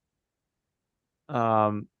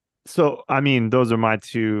 So, I mean, those are my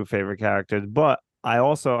two favorite characters, but I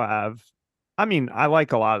also have, I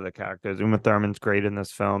like a lot of the characters. Uma Thurman's great in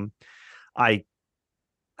this film. I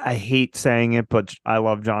hate saying it, but I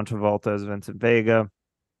love John Travolta as Vincent Vega,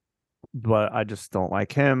 but I just don't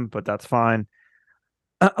like him, but that's fine.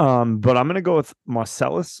 But I'm gonna go with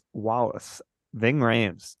Marcellus Wallace, Ving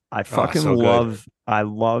Rhames. I fucking I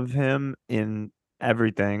love him in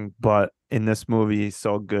everything, but in this movie, he's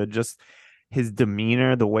so good. Just his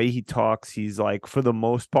demeanor, the way he talks, he's like, for the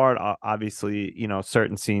most part, obviously,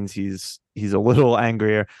 certain scenes he's a little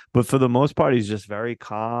angrier, but for the most part, he's just very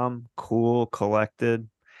calm, cool, collected.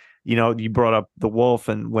 You brought up the wolf,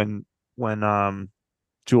 and when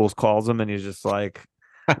Jules calls him and he's just like,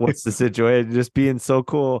 what's the situation? Just being so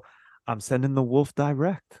cool. I'm sending the wolf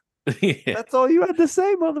direct. Yeah. That's all you had to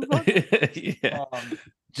say, motherfucker. Yeah.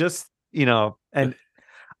 And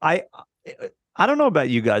I don't know about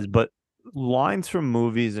you guys, but lines from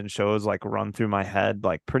movies and shows like run through my head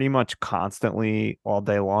like pretty much constantly all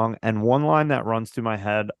day long. And one line that runs through my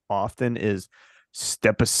head often is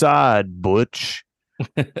 "Step aside, Butch."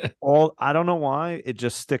 I don't know why it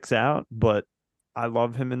just sticks out, but I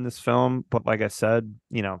love him in this film. But like I said,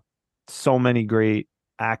 so many great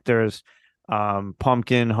actors.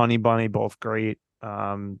 Pumpkin, Honey Bunny, both great.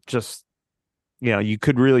 Just you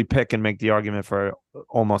could really pick and make the argument for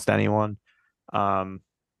almost anyone.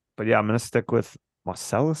 But yeah, I'm gonna stick with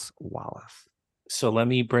Marcellus Wallace. So let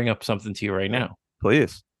me bring up something to you right now.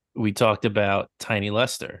 Please. We talked about Tiny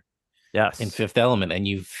Lester. Yes. In Fifth Element, and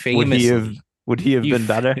you famously would he have been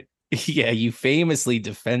better? Yeah, you famously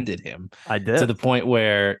defended him. I did, to the point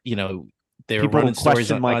where they were running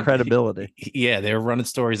stories on my credibility. Yeah, they were running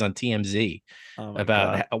stories on TMZ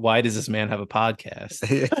about why does this man have a podcast?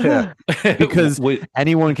 Yeah. Because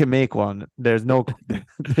anyone can make one. There's no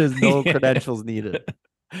credentials needed.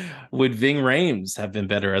 Would Ving Rhames have been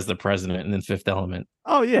better as the president in the Fifth Element?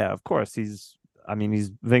 Oh yeah, of course. Ving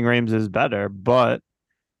Rhames is better, but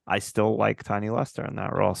I still like Tiny Lester in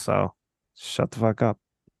that role. So shut the fuck up.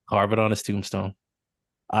 Carve it on his tombstone.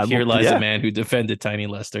 Here lies yeah, a man who defended Tiny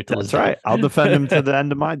Lester till his that's right. death. I'll defend him to the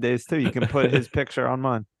end of my days too. You can put his picture on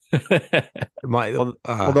mine. My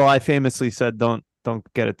Although I famously said, don't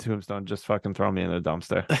get a tombstone, just fucking throw me in the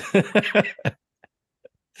dumpster.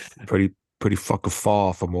 pretty fucking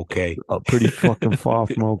far from okay. Pretty fucking far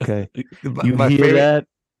from okay. My, You my hear favorite, that?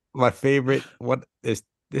 my favorite. What is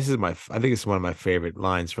this? Is my I think it's one of my favorite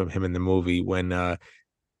lines from him in the movie when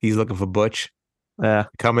he's looking for Butch. Yeah.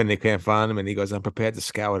 Coming, they can't find him, and he goes, "I'm prepared to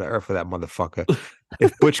scour the earth for that motherfucker.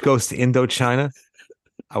 If Butch goes to Indochina,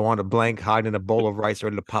 I want a blank hide in a bowl of rice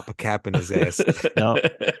ready to pop a cap in his ass." No.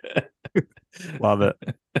 Love it.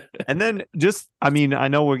 And then just, I mean, I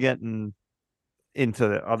know we're getting into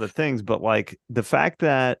the other things, but like the fact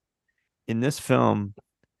that in this film,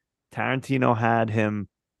 Tarantino had him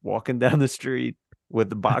walking down the street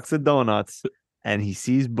with a box of donuts and he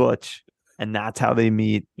sees Butch and that's how they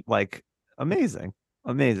meet. Like, amazing.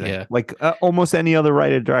 Yeah. Like almost any other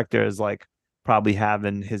writer director is like probably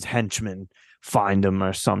having his henchman find him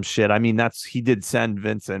or some shit. I mean, he did send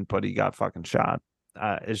Vincent, but he got fucking shot.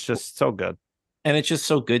 It's just so good. And it's just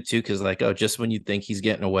so good too, because like, oh, just when you think he's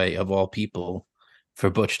getting away, of all people, for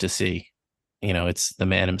Butch to see, it's the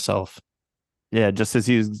man himself. Yeah, just as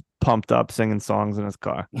he was pumped up singing songs in his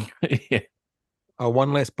car. Yeah.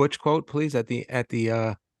 One last Butch quote, please, at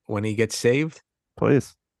the when he gets saved.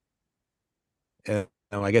 Please. I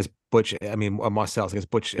guess Butch. I mean, Marcel. I guess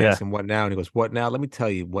Butch asked him what now, and he goes, "What now? Let me tell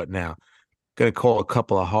you what now. Gonna call a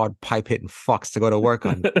couple of hard pipe hitting fucks to go to work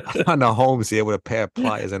on the homes here with a pair of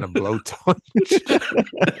pliers and a blowtorch."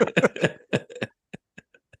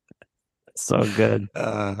 So good.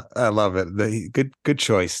 I love it. Good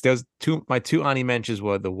choice. There's my two Ani mentions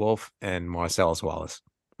were the Wolf and Marcellus Wallace.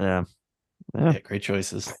 Yeah. Yeah, great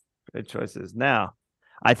choices. Great choices. Now,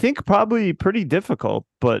 I think probably pretty difficult,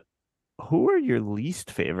 but who are your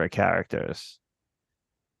least favorite characters?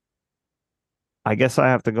 I guess I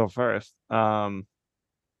have to go first. Not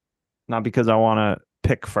because I want to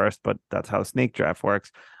pick first, but that's how snake draft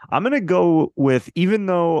works. I'm going to go with, even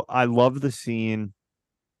though I love the scene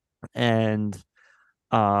and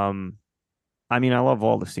I mean, I love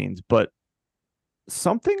all the scenes, but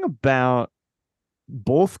something about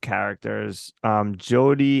both characters,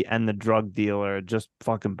 Jody and the drug dealer, just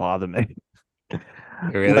fucking bother me.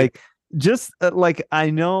 Really? Like, just like,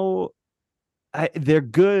 I know they're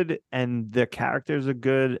good and their characters are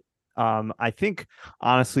good. I think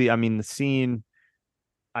honestly, I mean, the scene,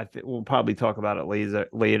 I think we'll probably talk about it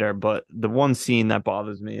later, but the one scene that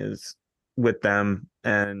bothers me is with them,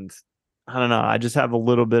 and I don't know, I just have a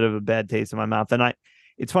little bit of a bad taste in my mouth. And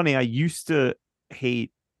it's funny, I used to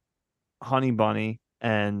hate Honey Bunny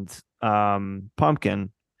and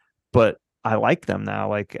Pumpkin, but I like them now.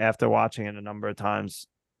 Like, after watching it a number of times,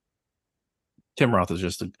 Tim Roth is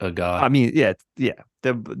just a god. I mean, yeah,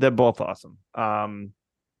 they're both awesome.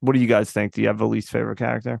 What do you guys think? Do you have a least favorite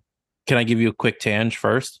character? Can I give you a quick tangent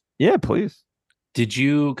first? Yeah, please. Did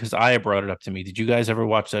you, because I brought it up to me, did you guys ever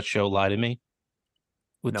watch that show Lie to Me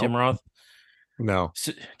with Tim Roth? No.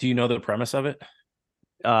 So, do you know the premise of it?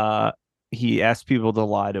 He asked people to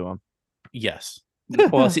lie to him. Yes.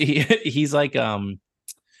 Well, he's like a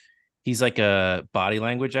body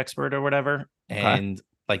language expert or whatever, and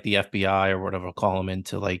like the FBI or whatever will call him in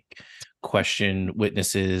to like question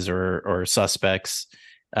witnesses or suspects,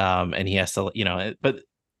 and he has to, but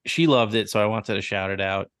she loved it, so I wanted to shout it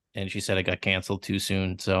out, and she said it got canceled too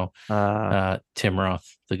soon. So Tim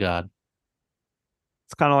Roth, the god.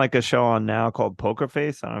 It's kind of like a show on now called Poker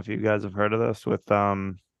Face. I don't know if you guys have heard of this, with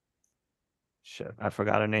shit, I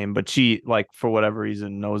forgot her name, but she, like, for whatever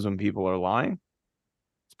reason, knows when people are lying.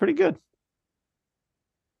 It's pretty good.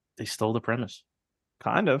 They stole the premise.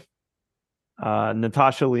 Kind of.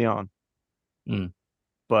 Natasha Lyonne.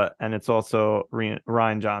 But, and it's also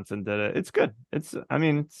Ryan Johnson did it. It's good. I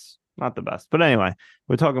mean, it's not the best, but anyway,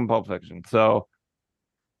 we're talking Pulp Fiction. So,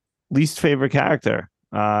 least favorite character.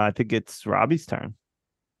 I think it's Robbie's turn.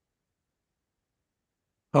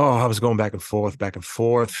 Oh, I was going back and forth.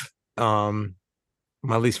 My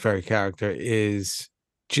least favorite character is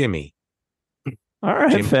Jimmy. All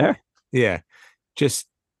right, Jimmy, fair. Yeah, just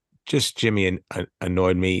Jimmy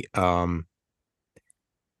annoyed me. Okay.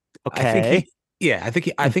 I think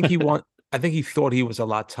he thought he was a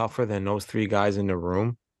lot tougher than those three guys in the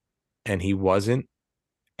room, and he wasn't.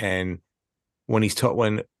 And when he's taught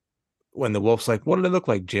when the wolf's like, "What do they look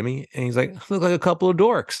like, Jimmy?" And he's like, "Look like a couple of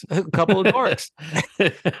dorks." I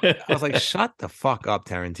was like, "Shut the fuck up,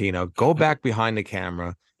 Tarantino. Go back behind the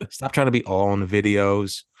camera. Stop trying to be all in the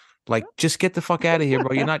videos. Like, just get the fuck out of here,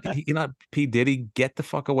 bro. You're not P. Diddy. Get the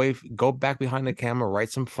fuck away. Go back behind the camera.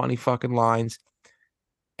 Write some funny fucking lines."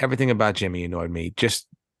 Everything about Jimmy annoyed me. Just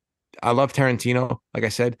I love Tarantino, like I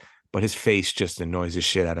said, but his face just annoys the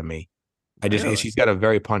shit out of me. Really? He's got a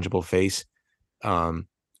very punchable face.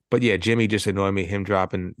 But yeah, Jimmy just annoyed me. Him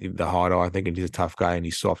dropping the hard R, thinking he's a tough guy and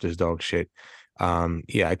he's soft as dog shit.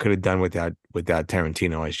 Yeah, I could have done without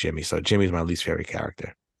Tarantino as Jimmy. So Jimmy's my least favorite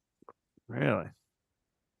character. Really?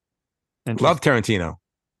 Love Tarantino,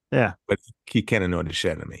 Yeah. but he can't annoy the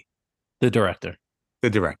shit out of me. The director. The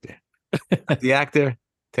director, the actor,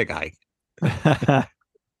 take a hike.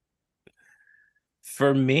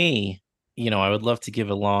 For me, I would love to give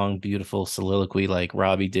a long, beautiful soliloquy like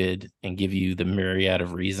Robbie did and give you the myriad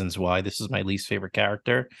of reasons why this is my least favorite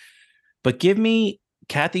character. But give me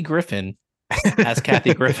Kathy Griffin as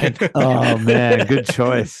Kathy Griffin. Oh man, good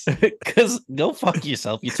choice. Because go fuck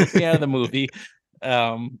yourself. You took me out of the movie.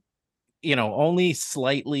 Only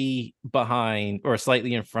slightly behind or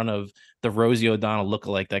slightly in front of the Rosie O'Donnell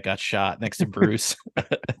lookalike that got shot next to Bruce.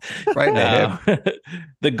 Right in the hip.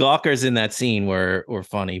 The gawkers in that scene were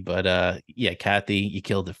funny, but yeah, Kathy, you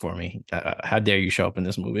killed it for me. How dare you show up in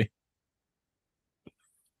this movie?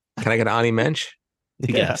 Can I get an Ani Mensch?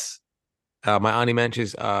 Yes. My Ani Mensch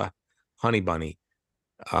is Honey Bunny.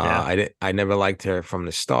 I never liked her from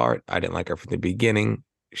the start. I didn't like her from the beginning.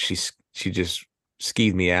 She just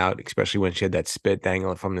skeeved me out, especially when she had that spit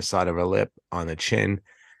dangling from the side of her lip on the chin.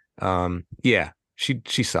 Yeah,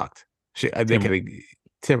 she sucked.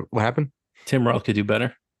 Tim, what happened? Tim Roth could do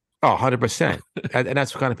better. Oh, 100%. And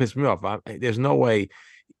that's what kind of pissed me off. There's no way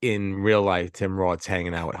in real life Tim Roth's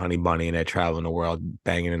hanging out with Honey Bunny and they're traveling the world,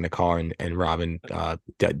 banging in the car and robbing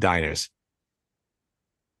diners.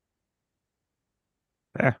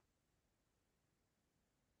 Fair.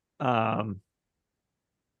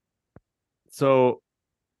 So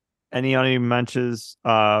any other mentions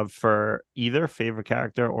for either favorite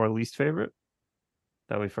character or least favorite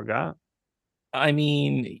that we forgot? I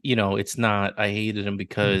mean, it's not I hated him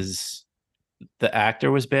because the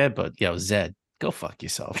actor was bad, but Zed, go fuck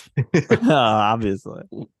yourself. Obviously.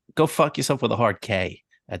 Go fuck yourself with a hard K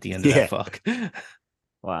at the end of that fuck.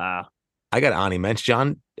 Wow. I got Ani Mensch,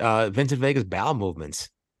 Vincent Vega's bowel movements.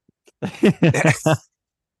 That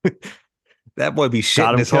boy be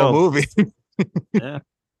shitting this whole movie. Yeah.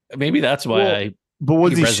 Maybe that's why But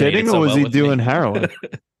was he shitting or was he doing heroin?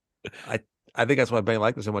 I think that's why Ben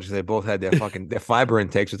liked him so much. They both had their fiber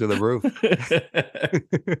intakes through the roof.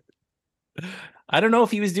 I don't know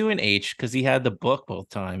if he was doing H because he had the book both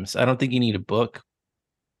times. I don't think you need a book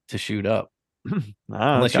to shoot up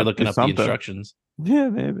unless you're looking up the instructions. Yeah,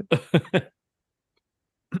 maybe.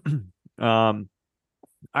 All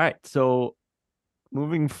right. So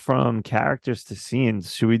moving from characters to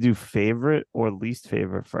scenes, should we do favorite or least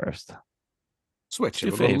favorite first? Switch.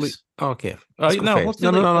 Do faves. Okay. No,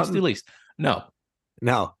 let's do least. No.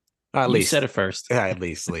 At You least. said it first. Yeah, at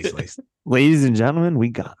least. Ladies and gentlemen, we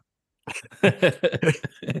got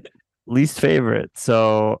least favorite.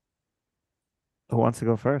 So who wants to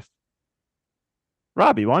go first?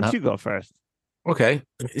 Robbie, why don't you go first? Okay.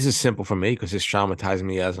 This is simple for me because it's traumatizing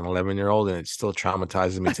me as an 11-year-old and it still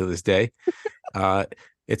traumatizes me to this day.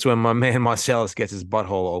 It's when my man Marcellus gets his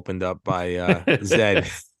butthole opened up by Zed.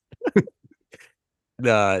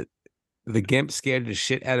 The Gimp scared the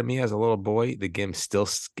shit out of me as a little boy. The Gimp still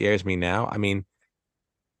scares me now. I mean,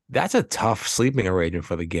 that's a tough sleeping arrangement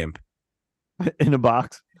for the Gimp. In a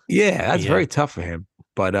box? Yeah, that's very tough for him.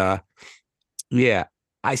 But yeah,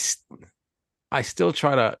 I still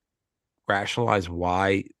try to rationalize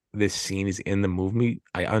why this scene is in the movie.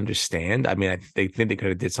 I understand. I mean, they think they could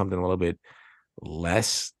have did something a little bit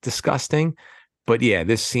less disgusting. But yeah,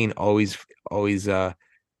 this scene always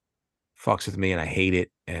fucks with me and I hate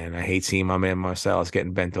it. And I hate seeing my man Marcellus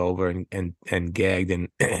getting bent over and gagged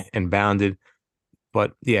and bounded.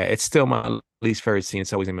 But yeah, it's still my least favorite scene.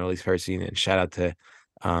 It's always my least favorite scene. And shout out to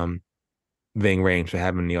Ving Rhames for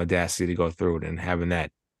having the audacity to go through it and having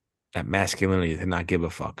that masculinity to not give a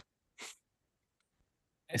fuck.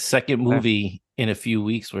 A second movie in a few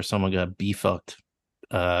weeks where someone got befucked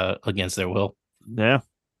against their will. Yeah.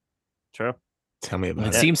 True. Tell me about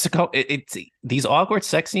it. Seems to it's these awkward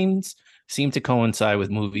sex scenes seem to coincide with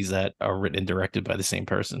movies that are written and directed by the same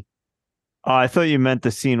person. Oh, I thought you meant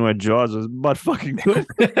the scene where Jaws was butt fucking good.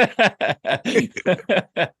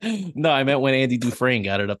 No, I meant when Andy Dufresne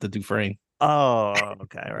got it up to Dufresne. Oh,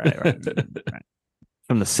 okay, right.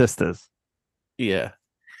 From the sisters. Yeah.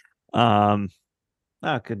 Good.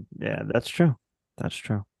 Yeah, that's true.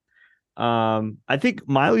 I think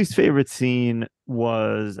my least favorite scene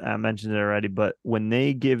was, I mentioned it already, but when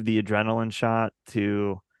they give the adrenaline shot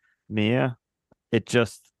to Mia, I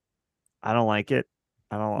don't like it.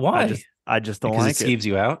 Why? I just don't because like it. It skeeves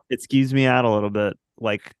you out? It skeeves me out a little bit.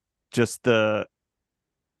 Like just the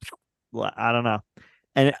I don't know.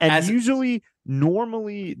 And As usually,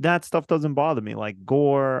 normally that stuff doesn't bother me, like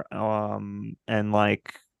gore, and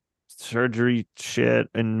like surgery shit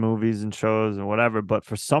in movies and shows and whatever. But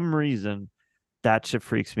for some reason, that shit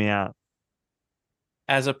freaks me out.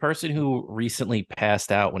 as a person who recently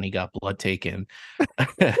passed out when he got blood taken,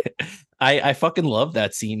 I fucking love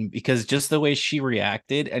that scene because just the way she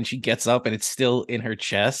reacted and she gets up and it's still in her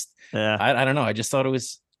chest. Yeah, I don't know. I just thought it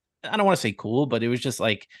was, I don't want to say cool, but it was just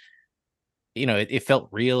like, it felt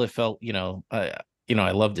real. It felt, I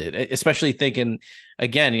loved it, especially thinking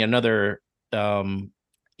again, another, and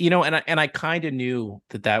I kind of knew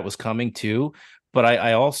that was coming too, but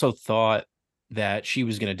I also thought that she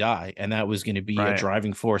was going to die and that was going to be a right.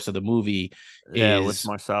 driving force of the movie Yeah, with is,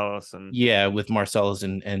 Marcellus and yeah, with Marcellus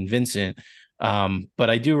and Vincent. But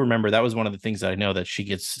I do remember that was one of the things that I know that she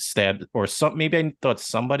gets stabbed or maybe I thought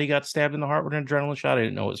somebody got stabbed in the heart with an adrenaline shot. I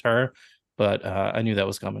didn't know it was her, but I knew that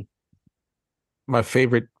was coming. My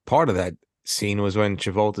favorite part of that scene was when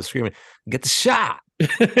Travolta's screaming, "Get the shot!"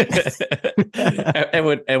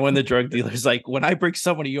 and when the drug dealer's like, when I bring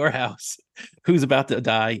someone to your house who's about to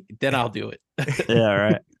die, then I'll do it. yeah,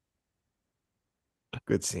 right.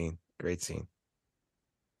 Good scene, great scene.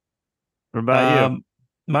 What about you?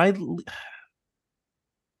 My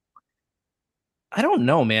I don't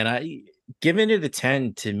know, man. Giving it a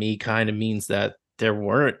 10 to me kind of means that there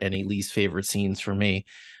weren't any least favorite scenes for me.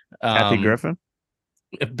 Kathy Griffin.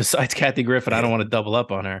 Besides Kathy Griffin, I don't want to double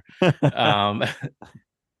up on her.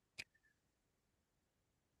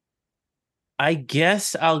 I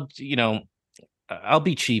guess I'll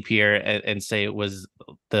be cheap here and say it was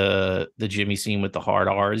the Jimmy scene with the hard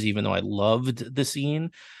R's, even though I loved the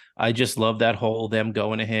scene. I just love that whole them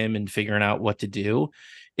going to him and figuring out what to do.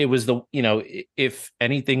 It was if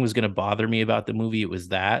anything was going to bother me about the movie, it was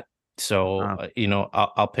that. So,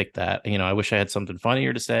 I'll pick that. I wish I had something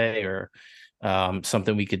funnier to say or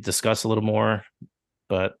something we could discuss a little more,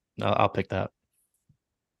 but I'll pick that.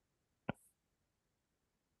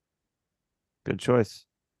 Good choice.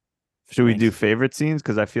 Should we do Thanks. favorite scenes?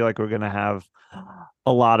 Because I feel like we're gonna have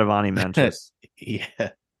a lot of Ani mentions.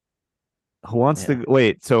 Yeah. Who wants Yeah. to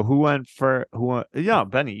wait? So who went for who? Yeah,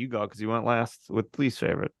 Benny, you go because you went last with least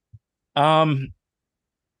favorite. All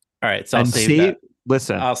right, so I'll And save that.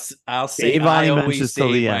 Listen, I'll say save I Ani always mentions till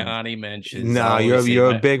save the my end. Ani mentions. No,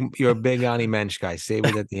 you're a big Ani Mensch guy. Save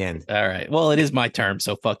it at the end. All right. Well, it is my term,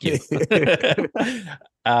 so fuck you.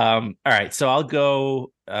 All right, so I'll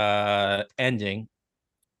go ending.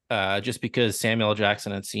 Just because Samuel L.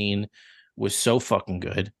 Jackson had scene was so fucking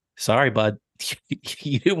good. Sorry, bud.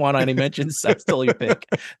 You didn't want any mentions. I stole your pick.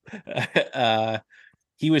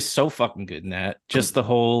 He was so fucking good in that. Just the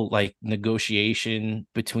whole like negotiation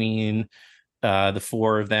between the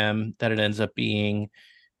four of them that it ends up being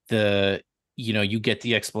you get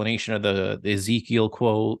the explanation of the Ezekiel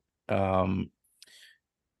quote.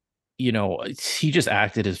 He just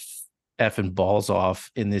acted his effing balls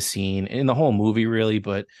off in this scene in the whole movie really,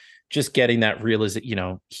 but just getting that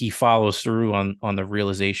he follows through on the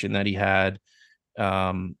realization that he had.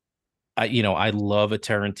 I love a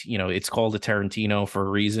Tarantino. It's called a Tarantino for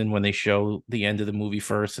a reason when they show the end of the movie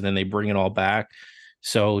first and then they bring it all back.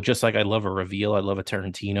 So just like I love a reveal, I love a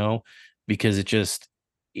Tarantino because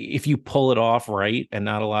if you pull it off right, and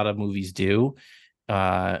not a lot of movies do,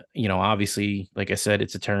 obviously, like I said,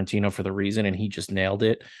 it's a Tarantino for the reason, and he just nailed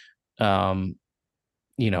it. I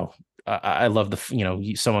love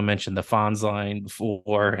someone mentioned the Fonz line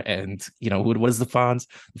before, and what is the Fonz?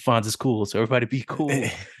 The Fonz is cool, so everybody be cool.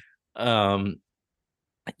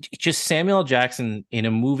 Just Samuel L. Jackson in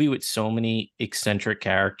a movie with so many eccentric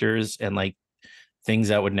characters and like things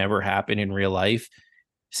that would never happen in real life.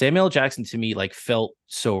 Samuel L. Jackson to me like felt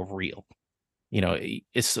so real.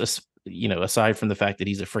 It's aside from the fact that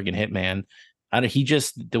he's a friggin' hitman,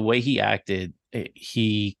 the way he acted,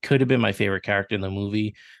 he could have been my favorite character in the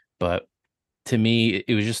movie, but to me,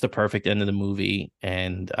 it was just the perfect end of the movie,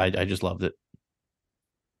 and I just loved it.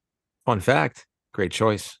 Fun fact, great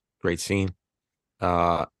choice, great scene.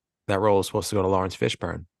 That role is supposed to go to Lawrence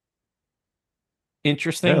Fishburne.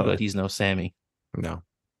 Interesting, Really? but he's no Sammy. No.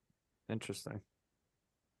 Interesting.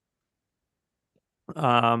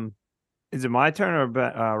 Is it my turn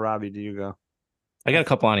or Robbie? Do you go? I got a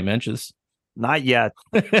couple Ani mentions. Not yet.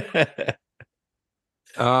 I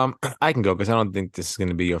can go because I don't think this is going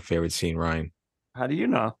to be your favorite scene, Ryan. How do you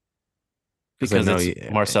know? Because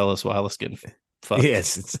it's Marcellus Wallace getting fucked.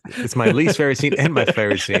 Yes, it's my least favorite scene and my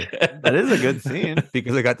favorite scene. That is a good scene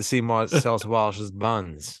because I got to see Marcellus Wallace's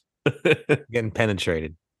buns getting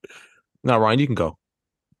penetrated. No, Ryan, you can go.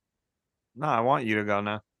 No, I want you to go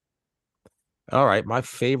now. All right, my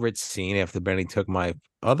favorite scene after Benny took my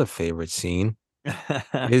other favorite scene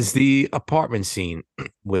is the apartment scene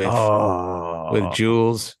with Oh,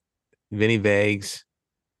 Jules, Vinny Vegas,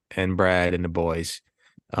 and Brad and the boys.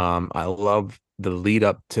 I love the lead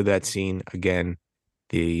up to that scene. Again,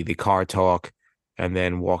 the car talk, and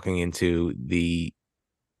then walking into the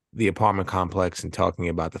apartment complex and talking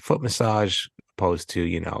about the foot massage, opposed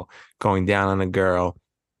to going down on a girl,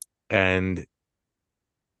 and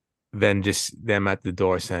then just them at the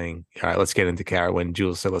door saying, "All right, let's get into character." When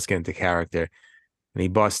Jules said, "Let's get into character," and he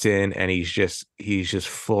busts in, and he's just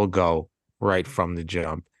full go right from the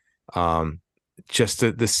jump. Just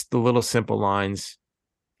the little simple lines.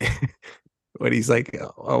 What he's like,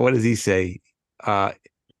 what does he say? Uh,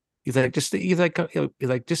 just be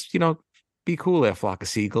cool there, flock of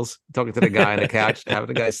seagulls. Talking to the guy on the couch, having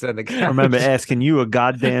the guy sit on the couch. I remember asking you a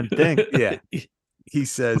goddamn thing. Yeah, he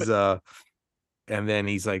says, and then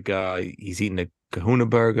he's like, he's eating a Kahuna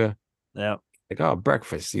burger. Yeah. Like, oh,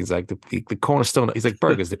 breakfast. He's like the cornerstone. He's like,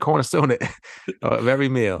 burgers, the cornerstone of every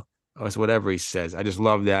meal. Or it's whatever he says. I just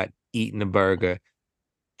love that, eating a burger,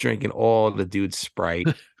 drinking all the dude's Sprite.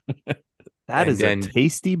 That is a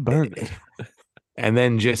tasty burger. And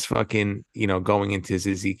then just fucking, going into his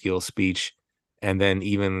Ezekiel speech. And then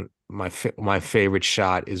even my favorite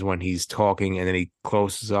shot is when he's talking and then he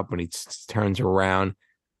closes up and he turns around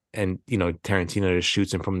and, Tarantino just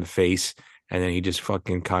shoots him from the face. And then he just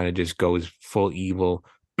fucking kind of just goes full evil,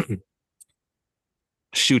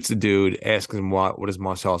 shoots the dude, asks him what does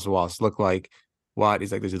Marcellus Wallace look like? What?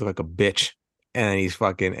 He's like, does he look like a bitch? And then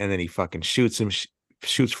he fucking shoots him,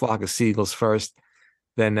 shoots Flock of Seagulls first,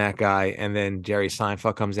 then that guy, and then Jerry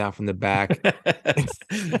Seinfeld comes out from the back.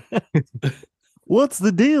 What's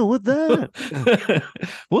the deal with that?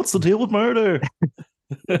 What's the deal with murder?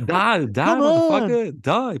 Die, motherfucker.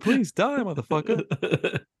 Die, please die,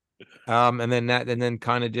 motherfucker. And then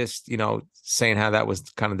kind of just, saying how that was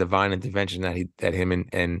kind of divine intervention that him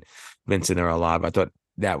and Vincent are alive. I thought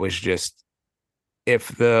that was just, if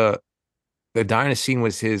the diner scene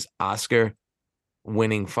was his Oscar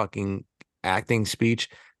winning fucking acting speech,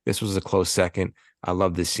 this was a close second. I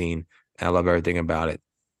love this scene. And I love everything about it.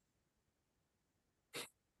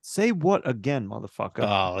 Say what again, motherfucker?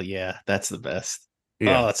 Oh yeah, that's the best.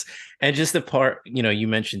 Yeah. Oh, and just the part, you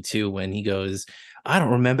mentioned too, when he goes, I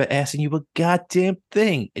don't remember asking you a goddamn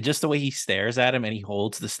thing. Just the way he stares at him and he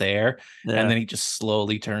holds the stare, and then he just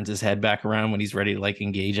slowly turns his head back around when he's ready to like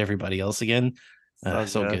engage everybody else again.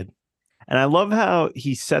 So good. And I love how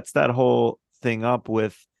he sets that whole thing up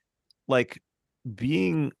with like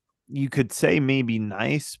being, you could say maybe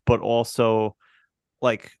nice, but also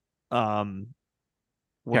like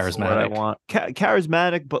what's the word I want?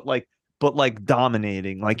 Charismatic, but like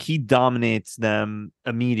dominating. Like he dominates them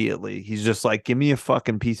immediately. He's just like, give me a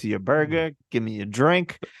fucking piece of your burger, give me a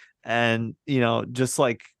drink, and just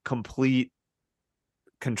like complete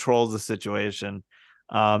controls the situation.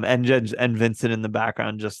 And Vincent in the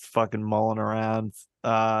background just fucking mulling around.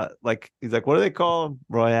 Like he's like, what do they call him?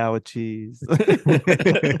 Royale with cheese.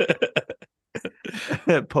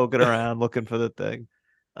 Poking around looking for the thing.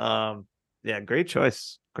 Yeah, great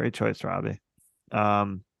choice, Robbie.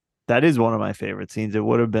 That is one of my favorite scenes. It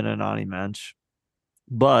would have been an Ani Mensch,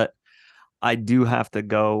 but I do have to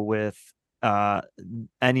go with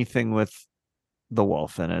anything with the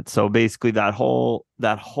wolf in it. So basically that whole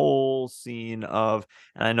scene of,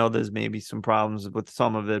 and I know there's maybe some problems with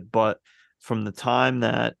some of it, but from the time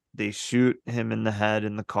that they shoot him in the head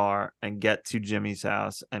in the car and get to Jimmy's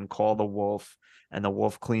house and call the wolf, and the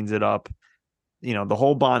wolf cleans it up, the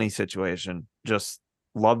whole Bonnie situation, just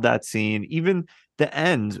love that scene. Even the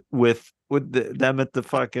end with them at the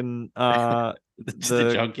fucking the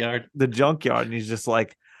junkyard, and he's just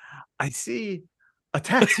like, I see a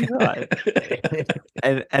taxi ride.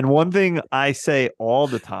 and one thing I say all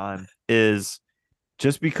the time is,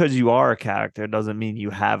 just because you are a character doesn't mean you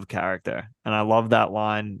have character. And I love that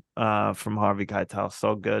line from Harvey Keitel.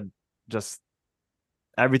 So good. Just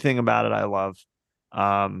everything about it I love.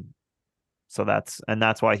 So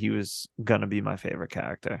that's why he was gonna be my favorite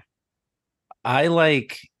character. I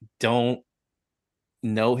don't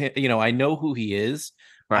know him. I know who he is.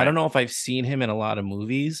 Right. I don't know if I've seen him in a lot of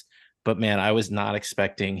movies, but man, I was not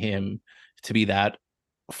expecting him to be that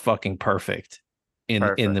fucking perfect in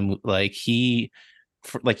the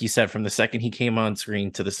like you said, from the second he came on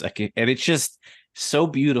screen to the second, and it's just so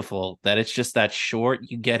beautiful that it's just that short.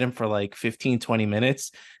 You get him for like 15-20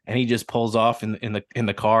 minutes and he just pulls off in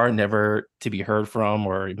the car, never to be heard from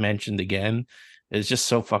or mentioned again. It's just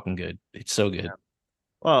so fucking good. It's so good. Yeah.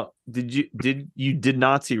 Well, you did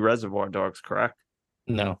not see Reservoir Dogs, correct?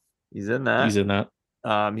 No. He's in that. He's in that.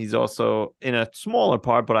 He's also in a smaller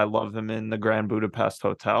part, but I love him in the Grand Budapest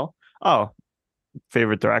Hotel. Oh,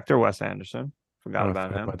 favorite director, Wes Anderson. Forgot I about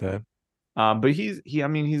forgot him. about that. But I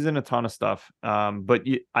mean, he's in a ton of stuff. But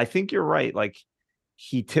I think you're right. Like,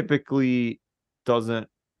 he typically doesn't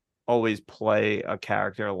always play a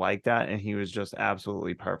character like that, and he was just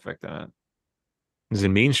absolutely perfect in it. He's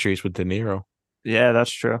in Mean Streets with De Niro. Yeah,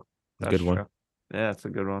 that's true. That's Good one. true. Yeah, it's a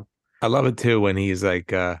good one. I love it too when he's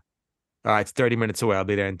like, all right, it's 30 minutes away. I'll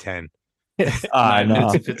be there in 10. I 9 minutes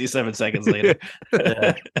know. and 57 seconds later.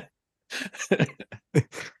 Yeah.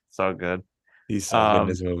 So good. He's so good in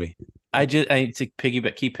this movie. I to keep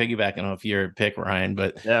piggybacking off your pick, Ryan,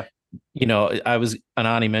 but Yeah.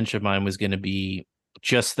 Anani mentioned mine was going to be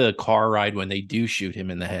just the car ride when they do shoot him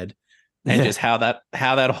in the head, and just how that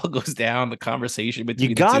all goes down, the conversation between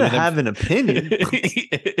You the two gotta of them. have an opinion.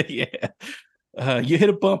 Yeah. You hit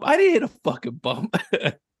a bump. I didn't hit a fucking bump.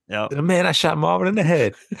 Yeah. Man, I shot Marvin in the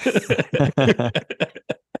head.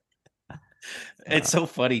 It's so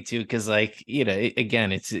funny too, because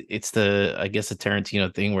again, it's the, I guess, a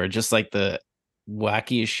Tarantino thing where just like the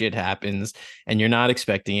wackiest shit happens and you're not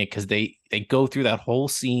expecting it, because they go through that whole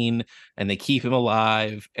scene and they keep him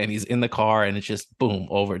alive and he's in the car and it's just boom,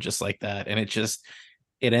 over just like that, and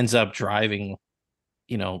it ends up driving,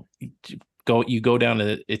 you go down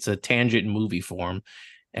to, it's a tangent in movie form,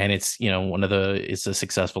 and it's it's a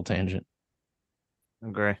successful tangent.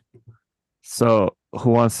 Agree. So who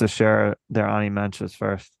wants to share their Ani Mentions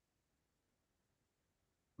first?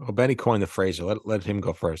 Well, Benny coined the phrase. So let him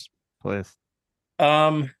go first, please.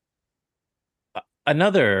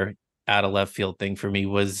 Another out of left field thing for me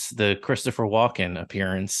was the Christopher Walken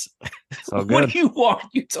appearance. So good. What do you want?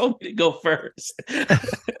 You told me to go first. I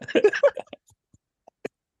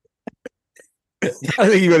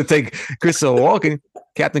think you're going to take Christopher Walken,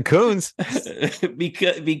 Captain Coons,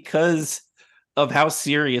 because of how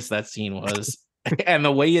serious that scene was and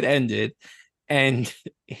the way it ended, and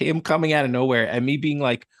him coming out of nowhere and me being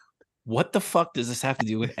like, what the fuck does this have to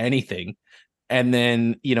do with anything? And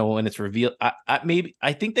then, when it's revealed,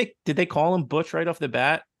 I think they call him Butch right off the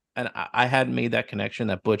bat, and I hadn't made that connection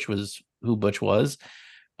that Butch was who Butch was.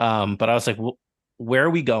 But I was like, well, where are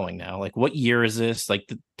we going now? Like, what year is this? Like,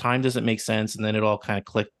 the time doesn't make sense, and then it all kind of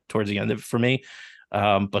clicked towards the end of it for me.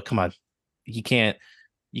 But come on, you can't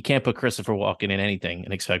put Christopher Walken in anything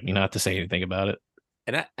and expect me not to say anything about it.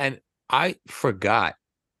 And I forgot.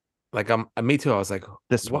 Like, me too. I was like,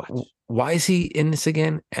 why is he in this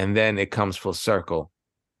again? And then it comes full circle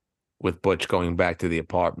with Butch going back to the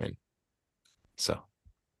apartment. So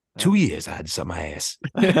 2 years I had to suck my ass.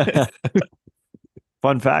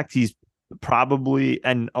 Fun fact, he's probably,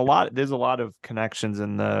 and there's a lot of connections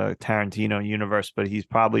in the Tarantino universe, but he's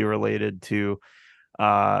probably related to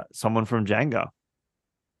someone from Django.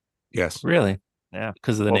 Yes. Really? Yeah.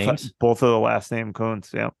 Because of the names? Both of the last name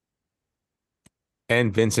Coons, yeah.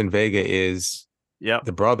 And Vincent Vega is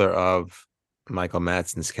the brother of Michael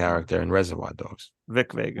Madsen's character in Reservoir Dogs.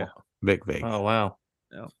 Vic Vega. Oh, wow.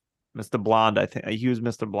 Yeah. Mr. Blonde, I think. He was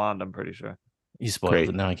Mr. Blonde, I'm pretty sure. You spoiled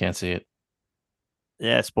it. Now I can't see it.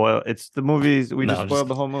 Yeah, spoil. It's the movies. We just spoiled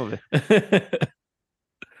the whole movie.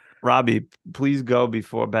 Robbie, please go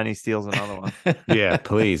before Benny steals another one. Yeah,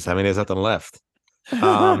 please. I mean, there's nothing left.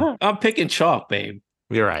 I'm picking chalk, babe.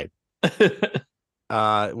 You're right.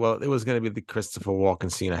 Well, it was going to be the Christopher Walken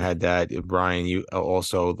scene. I had that. Brian, you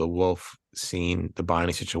also the wolf scene, the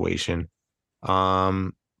Bonnie situation. But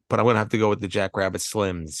I'm going to have to go with the Jackrabbit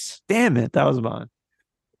Slims. Damn it, that was mine.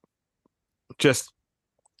 Just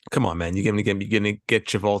come on, man. You're going to get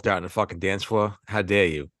Travolta out on the fucking dance floor? How dare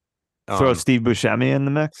you? Throw Steve Buscemi in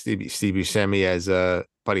the mix. Steve Buscemi as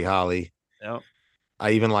Buddy Holly. Yep.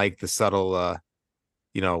 I even like the subtle,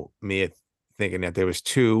 me thinking that there was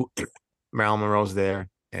two Marilyn Monroe's there,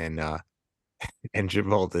 and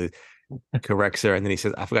Travolta corrects her, and then he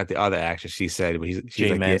says, "I forgot the other actress." She said, "She's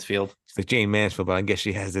Jane like, Mansfield." Yeah. She's like Jane Mansfield, but I guess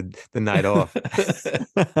she has the night off."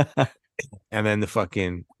 And then the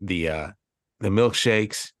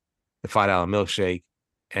milkshakes, the $5 milkshake,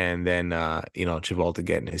 and then Travolta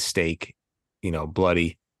getting his steak,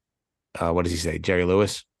 bloody. What does he say? Jerry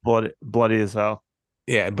Lewis, bloody as hell.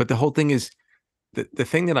 Yeah, but the whole thing is the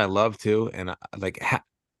thing that I love too, and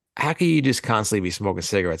how can you just constantly be smoking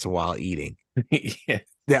cigarettes while eating? Yeah.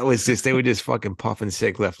 That was just, they were just fucking puffing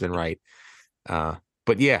sick left and right.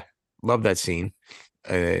 But yeah, love that scene.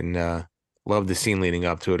 And love the scene leading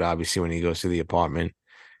up to it, obviously, when he goes to the apartment.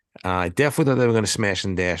 I definitely thought they were going to smash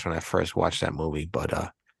and dash when I first watched that movie, but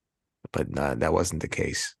that wasn't the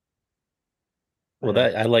case. Well,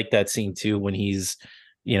 I like that scene too, when he's,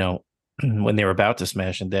 when they were about to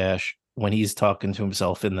smash and dash, when he's talking to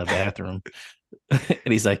himself in the bathroom.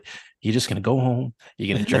 And he's like, you're just gonna go home,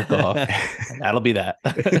 you're gonna jerk off, and that'll be that.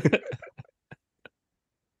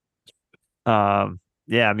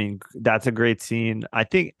 Yeah, I mean, that's a great scene. I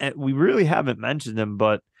think we really haven't mentioned him,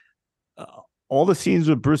 but all the scenes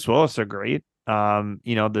with Bruce Willis are great.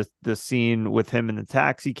 The scene with him in the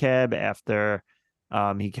taxi cab after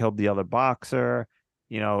he killed the other boxer,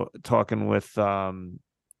 talking with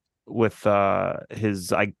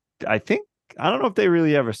his I think, I don't know if they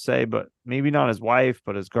really ever say, but maybe not his wife,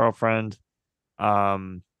 but his girlfriend.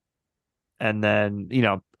 And then,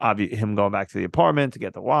 him going back to the apartment to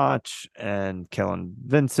get the watch and killing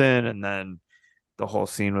Vincent. And then the whole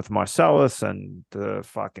scene with Marcellus and the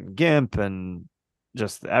fucking Gimp and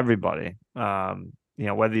just everybody.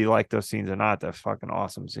 Whether you like those scenes or not, they're fucking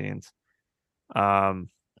awesome scenes. I don't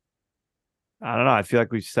know. I feel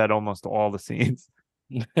like we've said almost all the scenes.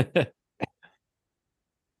 It's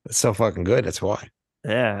so fucking good. That's why.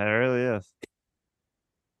 Yeah, it really is.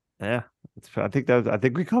 Yeah. I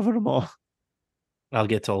think we covered them all. I'll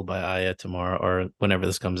get told by Aya tomorrow or whenever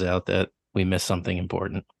this comes out that we missed something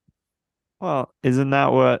important. Well, isn't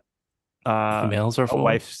that what Emails are a for?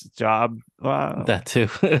 wife's job? Well, That too.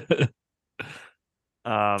 Trying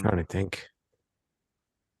to think.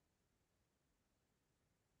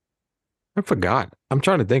 I forgot. I'm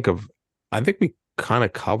trying to think of. I think we kind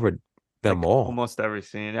of covered them all. Almost every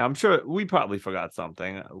scene. I'm sure we probably forgot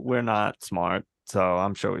something. We're not smart, so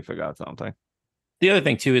I'm sure we forgot something. The other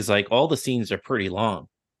thing too is like all the scenes are pretty long.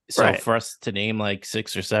 So Right. for us to name like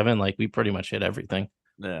 6 or 7, like we pretty much hit everything.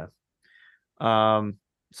 Yeah.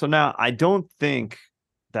 So now I don't think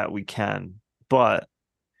that we can, but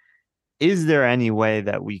is there any way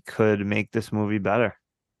that we could make this movie better?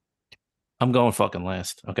 I'm going fucking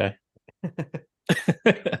last. Okay.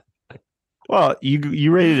 Well,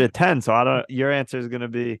 you rated it 10, so your answer is gonna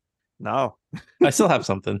be no. I still have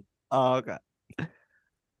something. Oh, okay.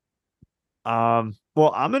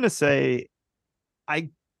 Well, I'm gonna say I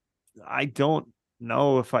don't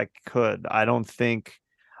know if I could. I don't think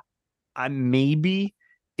maybe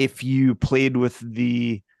if you played with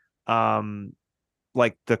the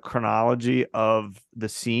like the chronology of the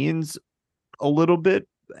scenes a little bit.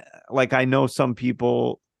 Like I know some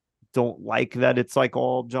people don't like that it's like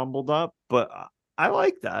all jumbled up, but I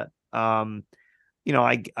like that. I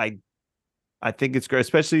think it's great,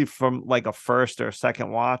 especially from like a first or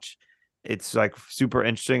second watch. It's like super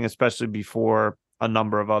interesting, especially before a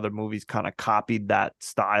number of other movies kind of copied that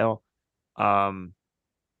style.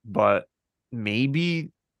 But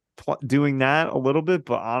maybe doing that a little bit,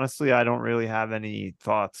 but honestly, I don't really have any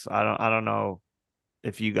thoughts. I don't know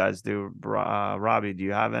if you guys do. Robbie, do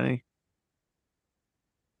you have any?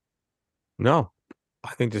 No,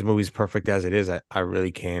 I think this movie's perfect as it is. I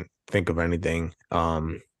really can't think of anything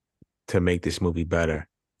to make this movie better.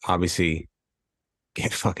 Obviously,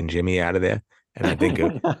 get fucking Jimmy out of there, and I think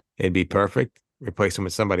it'd be perfect. Replace him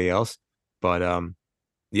with somebody else. But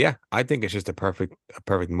yeah, I think it's just a perfect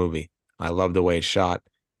movie. I love the way it's shot.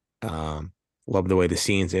 Love the way the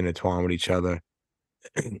scenes intertwine with each other.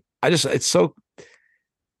 I just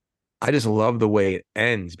love the way it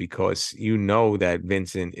ends because you know that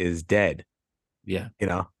Vincent is dead. Yeah.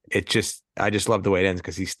 I just love the way it ends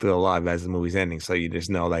because he's still alive as the movie's ending. So you just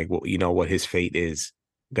know like what his fate is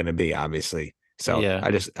gonna be, obviously. So yeah.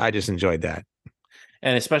 I just enjoyed that.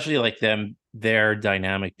 And especially like their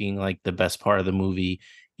dynamic being like the best part of the movie,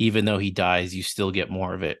 even though he dies, you still get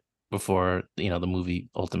more of it before the movie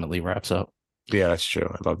ultimately wraps up. Yeah, that's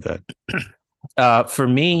true. I love that. For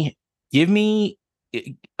me, give me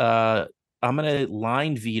I'm gonna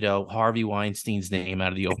line veto Harvey Weinstein's name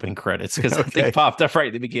out of the opening credits because I think popped up right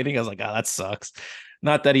at the beginning. I was like, oh, that sucks.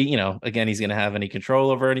 Not that he, again, he's gonna have any control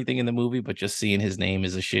over anything in the movie, but just seeing his name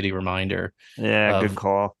is a shitty reminder. Yeah, good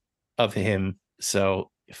call of him. So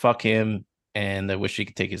fuck him, and I wish he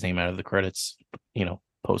could take his name out of the credits,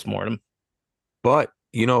 post-mortem. But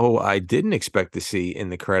you know who I didn't expect to see in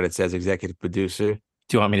the credits as executive producer?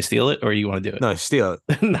 Do you want me to steal it, or you want to do it? No, steal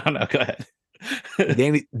it. No, go ahead.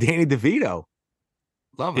 Danny DeVito.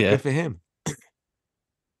 Love it. Yeah. Good for him.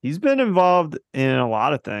 He's been involved in a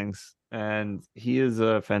lot of things, and he is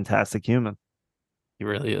a fantastic human. He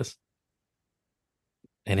really is.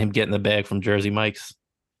 And him getting the bag from Jersey Mike's.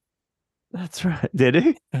 That's right. Did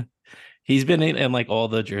he? He's been in like all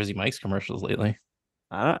the Jersey Mike's commercials lately.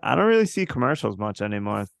 I don't really see commercials much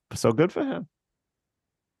anymore. So good for him.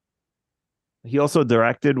 He also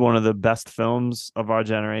directed one of the best films of our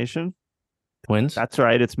generation. Twins? That's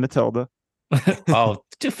right. It's Matilda. Oh,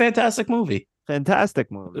 it's a fantastic movie.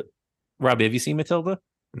 Fantastic movie. Robbie, have you seen Matilda?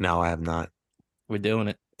 No, I have not. We're doing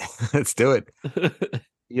it. Let's do it.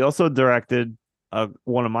 He also directed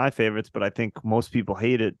one of my favorites, but I think most people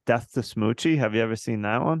hate it. Death to Smoochie. Have you ever seen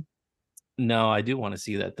that one? No, I do want to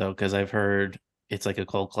see that though, because I've heard it's like a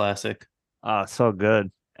cult classic. So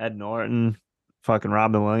good. Ed Norton, fucking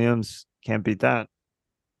Robin Williams. Can't beat that.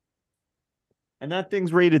 And that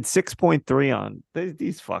thing's rated 6.3 on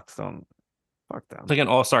these fucks don't fuck them. It's like an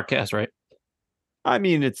all-star cast, right? I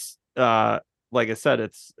mean, it's like I said,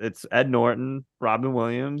 it's Ed Norton, Robin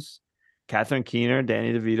Williams, Catherine Keener,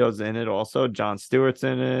 Danny DeVito's in it also, Jon Stewart's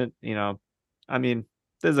in it. I mean,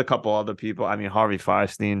 there's a couple other people. I mean, Harvey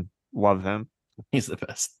Fierstein, love him, He's the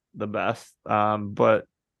best. the best. But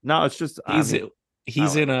no, it's just He's in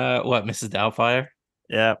what, Mrs. Doubtfire?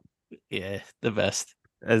 yeah, Yeah, the best.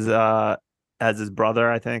 as his brother,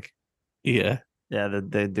 I think. Yeah. Yeah,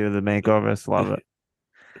 they do the makeovers, love it.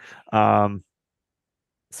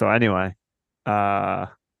 So anyway, yeah,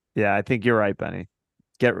 I think you're right, Benny.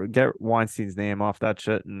 Get Weinstein's name off that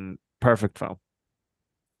shit and perfect film.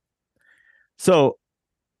 So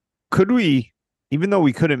could we, even though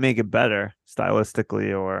we couldn't make it better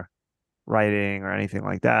stylistically or writing or anything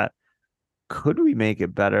like that, could we make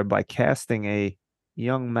it better by casting a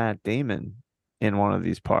young Matt Damon in one of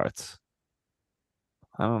these parts?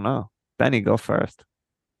 I don't know. Benny, go first.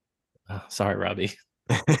 Oh, sorry, Robbie.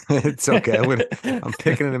 It's okay. I'm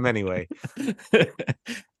picking him anyway.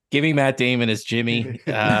 Give me Matt Damon as Jimmy.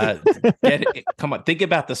 Come on, think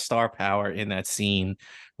about the star power in that scene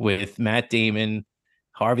with Matt Damon,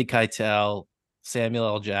 Harvey Keitel, Samuel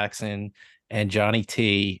L. Jackson, and Johnny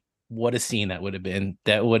T. What a scene that would have been.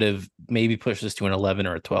 That would have maybe pushed us to an 11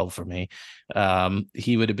 or a 12 for me.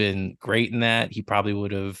 He would have been great in that. He probably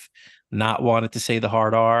would have not wanted to say the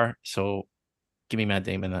hard R. So give me Matt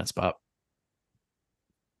Damon in that spot.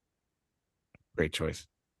 Great choice.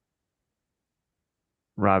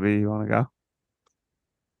 Robbie, you want to go?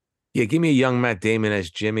 Yeah, give me a young Matt Damon as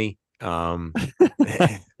Jimmy.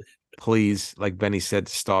 Please, like Benny said,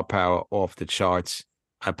 star power off the charts.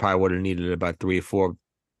 I probably would have needed about 3 or 4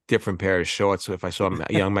 different pair of shorts if I saw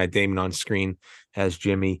young Matt Damon on screen as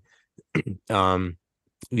Jimmy.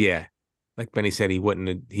 Yeah, like Benny said, he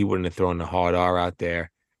wouldn't have thrown the hard R out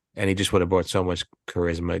there, and he just would have brought so much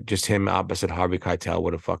charisma. Just him opposite Harvey Keitel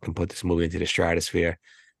would have fucking put this movie into the stratosphere.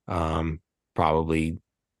 Probably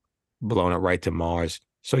blown it right to Mars.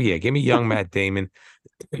 So yeah, give me young Matt Damon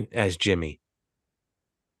as Jimmy.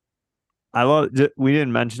 I love. We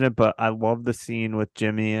didn't mention it, but I love the scene with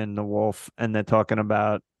Jimmy and the wolf, and they're talking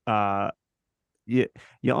about your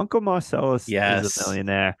Uncle Marcellus is Yes. a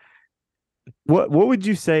millionaire. What would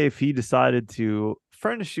you say if he decided to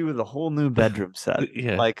furnish you with a whole new bedroom set?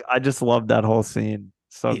 Yeah. Like I just love that whole scene.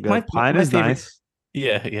 So good. Pine my is favorite- nice.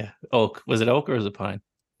 Yeah. Oak. Was it oak or was it pine?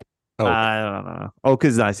 Oak. I don't know. Oak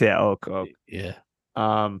is nice. Yeah, oak. Yeah.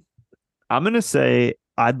 I'm gonna say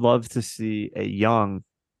I'd love to see a young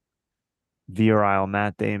virile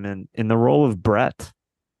Matt Damon in the role of Brett.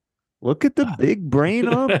 Look at the big brain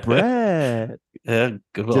on Brett. Yeah.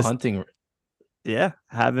 Good Will Just- Hunting. Yeah,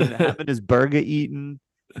 having his burger eaten,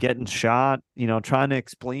 getting shot, trying to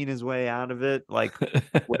explain his way out of it. Like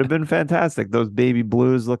would have been fantastic. Those baby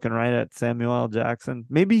blues looking right at Samuel L. Jackson.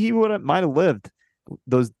 Maybe he might have lived.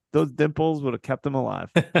 Those dimples would have kept him alive.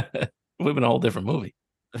 Would have been a whole different movie.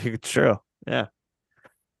 True. Yeah.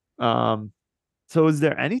 So is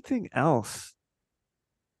there anything else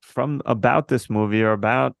about this movie or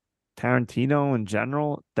about Tarantino in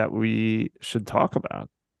general that we should talk about?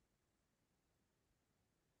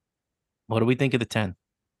 What do we think of the 10?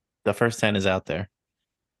 The first 10 is out there.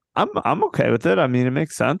 I'm okay with it. I mean, it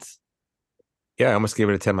makes sense. Yeah, I almost gave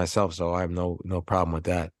it a 10 myself, so I have no problem with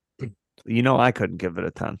that. I couldn't give it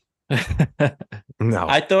a 10. No.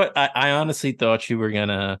 I honestly thought you were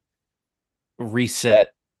gonna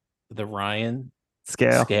reset the Ryan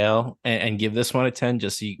scale and give this one a 10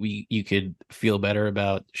 just so you could feel better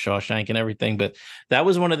about Shawshank and everything. But that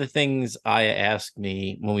was one of the things Aya asked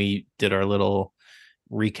me when we did our little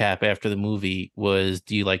recap after the movie was,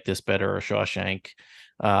 do you like this better or Shawshank?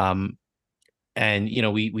 And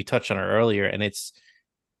we touched on it earlier, and it's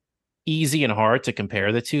easy and hard to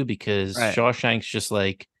compare the two because Right. Shawshank's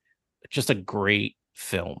just a great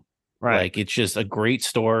film. Right. Like it's just a great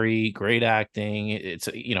story, great acting. It's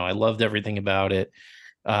I loved everything about it.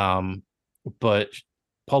 But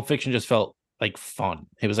Pulp Fiction just felt like fun.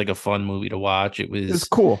 It was like a fun movie to watch. It's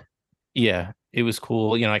cool. Yeah, it was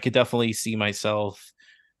cool. I could definitely see myself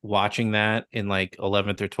watching that in like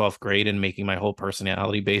 11th or 12th grade and making my whole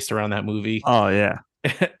personality based around that movie. Oh yeah.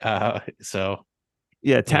 So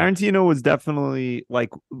yeah, Tarantino was definitely like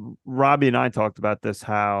Robbie and I talked about this,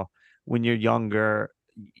 how when you're younger,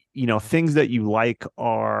 things that you like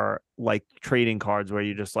are like trading cards where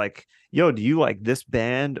you're just like, yo, do you like this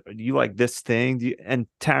band? Or do you like this thing? And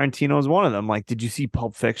Tarantino is one of them. Like, did you see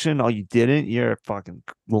Pulp Fiction? Oh, you didn't? You're fucking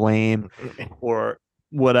lame or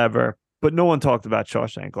whatever. But no one talked about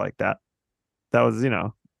Shawshank like that. That was, it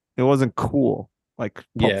wasn't cool. Like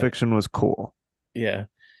Pulp Yeah. Fiction was cool. Yeah.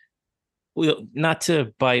 Well, not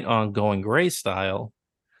to bite on Going Gray style,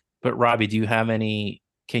 but Robbie, do you have any?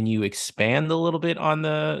 Can you expand a little bit on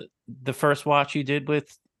the first watch you did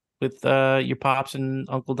with your pops and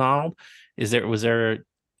Uncle Donald? Was there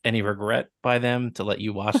any regret by them to let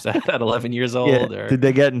you watch that at 11 years Yeah. old? Or Did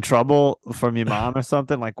they get in trouble from your mom or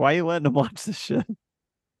something? Like, why are you letting them watch this shit?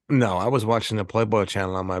 No, I was watching the Playboy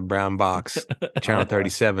channel on my brown box, channel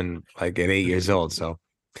 37, like at 8 years old. So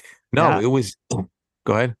no, Yeah. it was.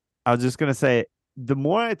 Go ahead. I was just gonna say, the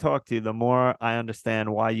more I talk to you, the more I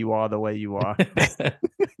understand why you are the way you are.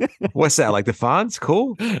 What's that? Like the fonts?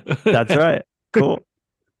 Cool. That's right. Cool.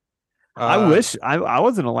 I Uh, wish I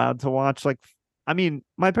wasn't allowed to watch I mean,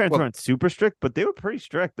 my parents Well- weren't super strict, but they were pretty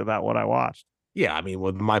strict about what I watched. Yeah, I mean,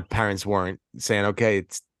 well, my parents weren't saying, "Okay,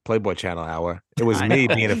 it's Playboy Channel hour." It was I me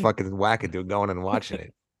know. being a fucking wackadoo going and watching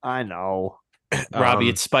it. I know. Robbie, Um,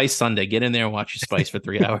 it's Spice Sunday. Get in there and watch your Spice for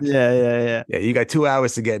 3 hours. Yeah. Yeah, you got 2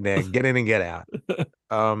 hours to get in there, get in and get out.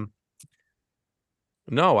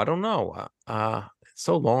 No, I don't know. It's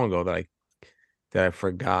so long ago that I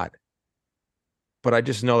forgot. But I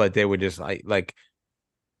just know that they were just like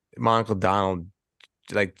my Uncle Donald.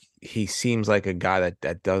 Like he seems like a guy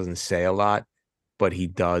that doesn't say a lot, but he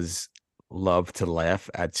does love to laugh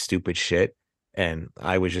at stupid shit. And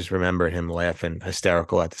I was just remember him laughing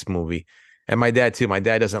hysterical at this movie. And my dad too. My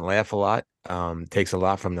dad doesn't laugh a lot. Takes a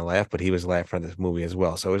lot from the laugh, but he was laughing at this movie as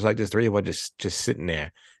well. So it was like just three of us just sitting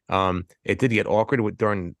there. It did get awkward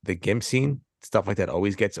during the gimp scene. Stuff like that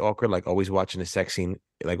always gets awkward. Like always watching a sex scene,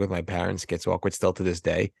 like with my parents, gets awkward still to this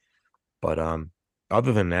day. But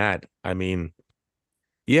other than that, I mean,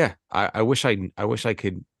 yeah, I wish I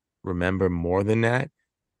could remember more than that.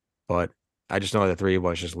 But I just know the three of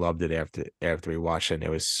us just loved it after we watched it. And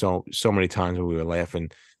there was so many times when we were laughing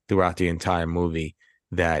throughout the entire movie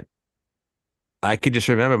that I could just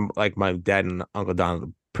remember like my dad and Uncle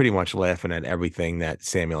Donald pretty much laughing at everything that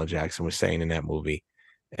Samuel L. Jackson was saying in that movie.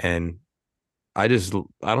 And I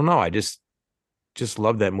don't know, I just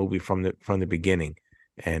loved that movie from the beginning.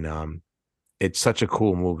 And it's such a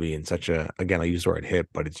cool movie and such a, again, I use the word hip,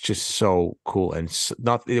 but it's just so cool. And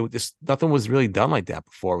nothing was really done like that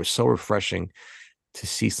before. It was so refreshing to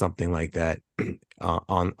see something like that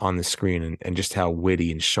on the screen and just how witty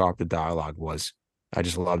and sharp the dialogue was. I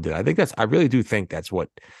just loved it. I really do think that's what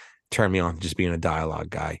turned me on to just being a dialogue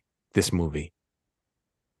guy, this movie.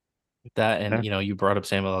 That and you brought up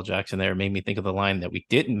Samuel L. Jackson there. It made me think of the line that we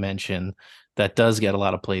didn't mention that does get a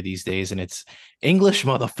lot of play these days, and it's English,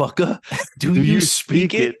 motherfucker. Do you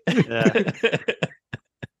speak it? Yeah.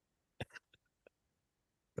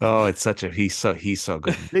 Oh, it's such a he's so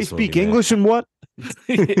good. in They this speak movie, man. English and what?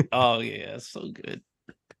 Oh yeah, so good.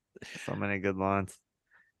 So many good lines.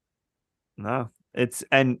 No,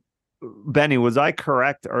 and Benny, was I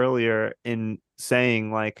correct earlier in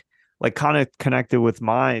saying like kind of connected with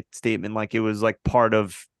my statement? Like it was like part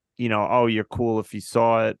of, oh, you're cool if you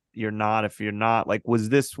saw it, you're not if you're not. Like, was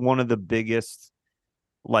this one of the biggest,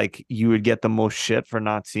 like you would get the most shit for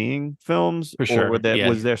not seeing films? For sure. Or Yeah.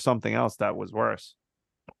 was there something else that was worse?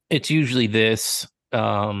 It's usually this,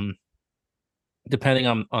 depending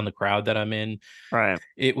on the crowd that I'm in. Right.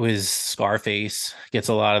 It was Scarface, gets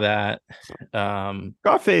a lot of that.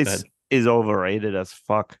 Scarface is overrated as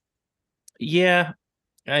fuck. Yeah,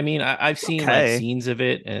 I mean, I've seen like scenes of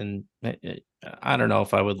it, and I don't know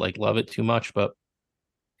if I would like love it too much, but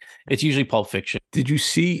it's usually Pulp Fiction. Did you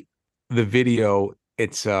see the video?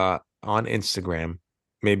 It's on Instagram,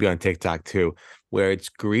 maybe on TikTok too, where it's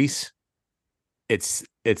Grease. It's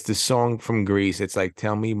the song from Grease. It's like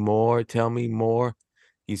 "Tell Me More, Tell Me More."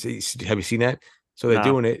 Have you seen that? So they're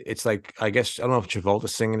doing it. It's like, I guess, I don't know if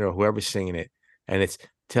Travolta's singing it or whoever's singing it, and it's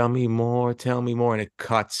 "Tell Me More, Tell Me More," and it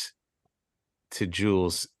cuts to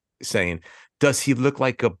Jules saying, "Does he look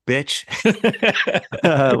like a bitch?"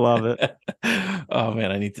 I love it. Oh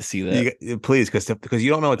man, I need to see that. Please, because you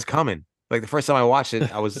don't know it's coming. Like the first time I watched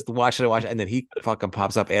it, I was watching it, and then he fucking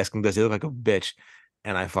pops up asking, "Does he look like a bitch?"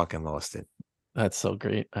 And I fucking lost it. That's so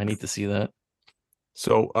great. I need to see that.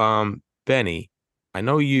 So, Benny, I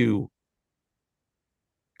know you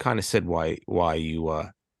kind of said why you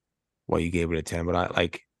gave it a 10, but I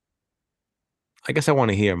guess I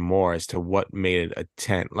want to hear more as to what made it a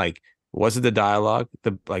 10. Like, was it the dialogue,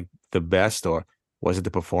 the best, or was it the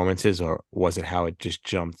performances, or was it how it just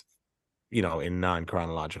jumped in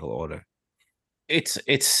non-chronological order.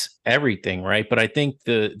 It's everything, right? But I think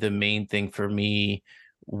the main thing for me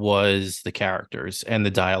was the characters and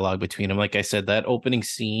the dialogue between them. Like I said, that opening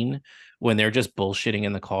scene when they're just bullshitting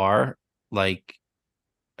in the car, like,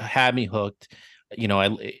 had me hooked.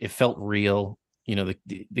 It felt real.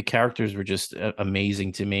 The characters were just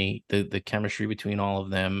amazing to me. The chemistry between all of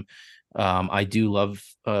them. I do love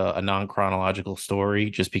a non-chronological story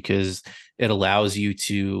just because it allows you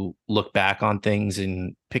to look back on things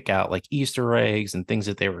and pick out like Easter eggs and things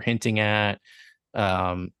that they were hinting at.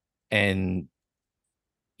 And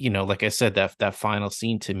like I said, that final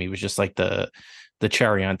scene to me was just like the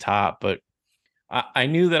cherry on top. But I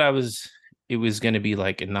knew that it was going to be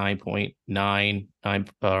like a 9.99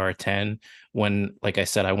 or a 10 when, like I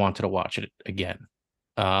said, I wanted to watch it again.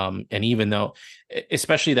 And even though,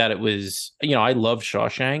 especially that it was, I love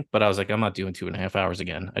Shawshank, but I was like, I'm not doing 2.5 hours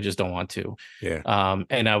again. I just don't want to. Yeah.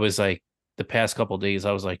 And I was like, the past couple of days,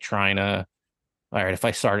 I was like trying to, all right, if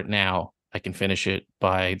I start it now, I can finish it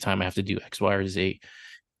by the time I have to do X, Y, or Z.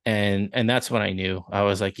 And that's when I knew. I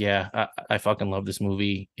was like, yeah, I fucking love this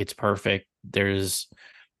movie. It's perfect. There's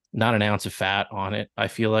not an ounce of fat on it. I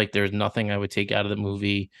feel like there's nothing I would take out of the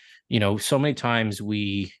movie. So many times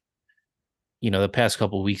the past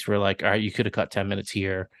couple of weeks we're like, all right, you could have cut 10 minutes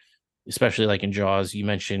here, especially like in Jaws. You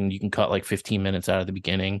mentioned you can cut like 15 minutes out of the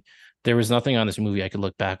beginning. There was nothing on this movie I could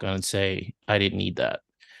look back on and say I didn't need that.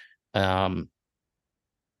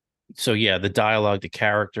 So yeah, the dialogue, the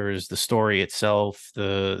characters, the story itself,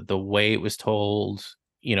 the way it was told,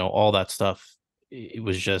 all that stuff, it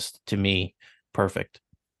was just, to me, perfect.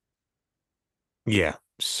 Yeah,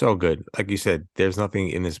 so good. Like you said, there's nothing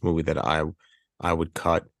in this movie that I would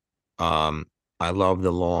cut. I love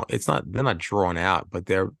the long. They're not drawn out, but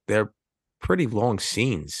they're pretty long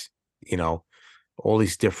scenes. All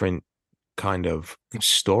these different kind of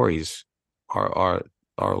stories are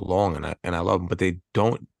long, and I love them, but they're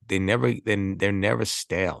never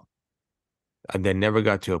stale. And they never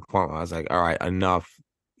got to a point where I was like, all right, enough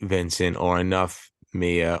Vincent or enough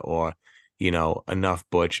Mia or enough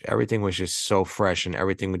Butch. Everything was just so fresh and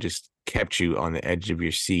everything would just kept you on the edge of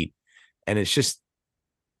your seat. And it's just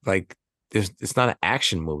like it's not an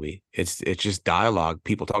action movie. It's just dialogue,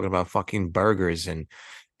 people talking about fucking burgers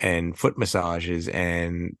and foot massages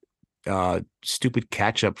and stupid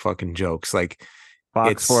catch-up fucking jokes. Like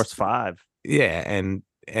Fox Force 5. Yeah, and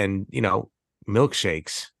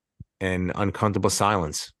milkshakes and uncomfortable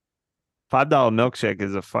silence. $5 milkshake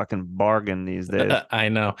is a fucking bargain these days. I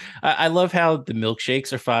know. I love how the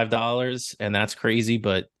milkshakes are $5, and that's crazy,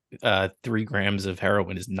 but 3 grams of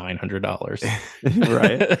heroin is $900.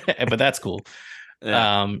 Right. But that's cool.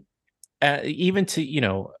 Yeah. Even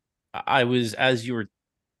to, I was, as you were,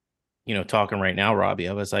 talking right now, Robbie,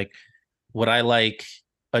 I was like, would I like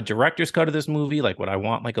a director's cut of this movie? Like, would I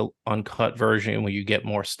want like a uncut version where you get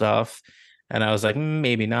more stuff? And I was like,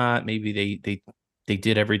 maybe not. Maybe they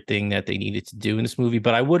did everything that they needed to do in this movie.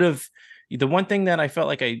 But I would have, the one thing that I felt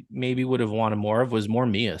like I maybe would have wanted more of was more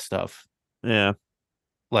Mia stuff. Yeah.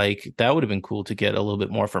 Like, that would have been cool to get a little bit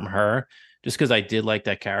more from her, just because I did like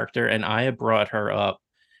that character. And I had brought her up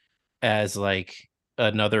as like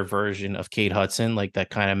another version of Kate Hudson, like that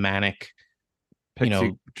kind of manic,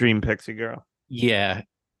 dream pixie girl. Yeah.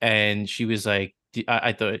 And she was like,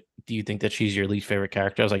 I thought, do you think that she's your least favorite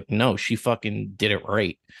character? I was like, no, she fucking did it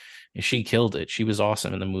right. She killed it. She was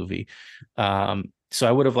awesome in the movie. So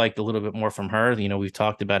I would have liked a little bit more from her. We've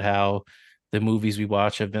talked about how the movies we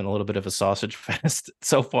watch have been a little bit of a sausage fest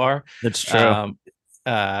so far. That's true.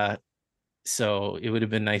 So it would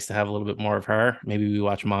have been nice to have a little bit more of her. Maybe we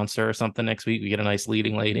watch Monster or something next week. We get a nice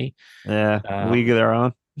leading lady. Yeah, League of Their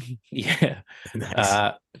Own. Yeah.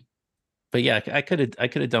 Nice. But yeah, I could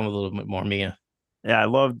have done with a little bit more Mia. Yeah, I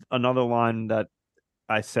loved another line that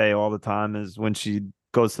I say all the time is when she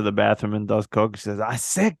goes to the bathroom and does coke, she says, "I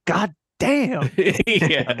said, God damn."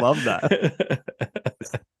 Yeah. I love that.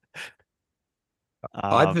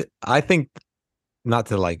 I think, not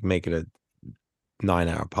to like make it a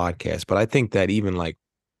 9-hour podcast, but I think that even like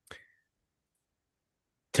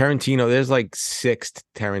Tarantino, there's like 6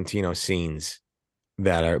 Tarantino scenes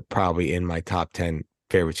that are probably in my top 10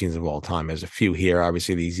 favorite scenes of all time. There's a few here,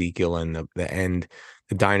 obviously the Ezekiel and the end,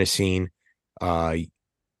 the diner scene.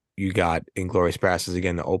 You got Inglourious Basterds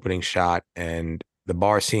again, the opening shot and the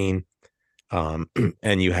bar scene.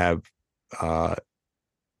 And you have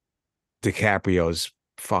DiCaprio's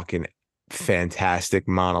fucking fantastic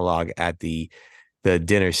monologue at the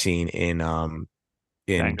dinner scene in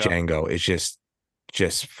Django. It's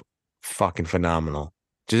just fucking phenomenal.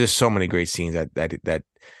 There's just so many great scenes that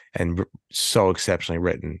and so exceptionally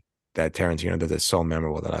written that Tarantino does. It's so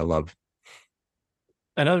memorable that I love.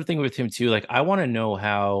 Another thing with him too, like I want to know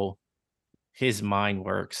how his mind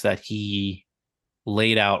works, that he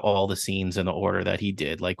laid out all the scenes in the order that he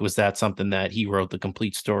did. Like, was that something that he wrote the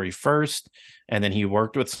complete story first and then he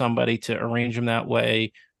worked with somebody to arrange him that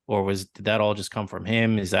way? Or did that all just come from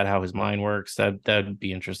him? Is that how his mind works? That'd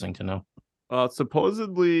be interesting to know.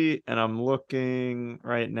 Supposedly, and I'm looking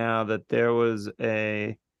right now that there was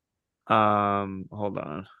a hold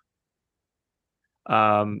on.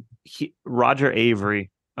 Roger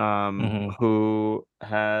Avery, Mhm. who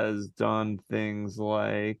has done things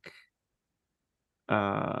like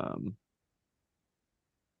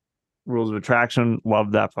Rules of Attraction,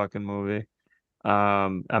 love that fucking movie.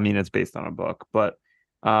 I mean it's based on a book, but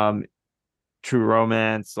um True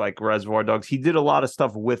Romance, like Reservoir Dogs. He did a lot of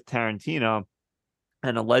stuff with Tarantino,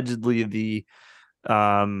 and allegedly the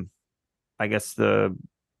I guess the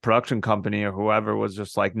production company or whoever was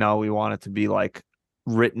just like, no, we want it to be like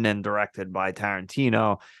written and directed by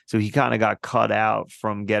Tarantino. So he kind of got cut out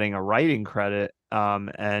from getting a writing credit.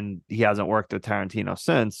 And he hasn't worked with Tarantino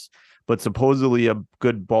since. But supposedly a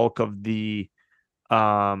good bulk of the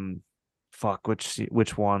um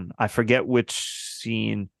which one? I forget which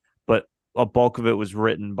scene, but a bulk of it was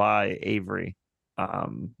written by Avery,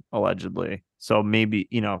 allegedly. So maybe,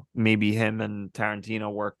 maybe him and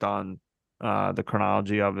Tarantino worked on the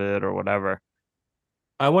chronology of it or whatever.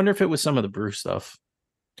 I wonder if it was some of the Bruce stuff,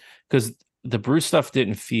 because the Bruce stuff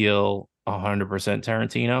didn't feel 100%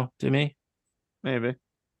 Tarantino to me. Maybe.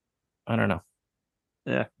 I don't know.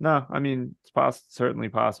 Yeah. No, I mean it's certainly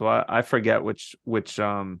possible. I forget which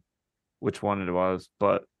one it was,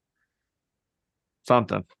 but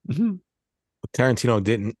something.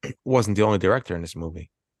 Tarantino wasn't the only director in this movie.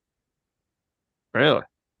 Really?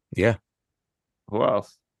 Yeah. Who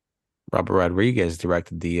else? Robert Rodriguez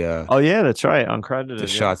directed the Oh yeah, that's right. Uncredited. the Yeah.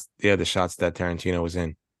 shots, the shots that Tarantino was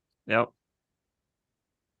in. Yep.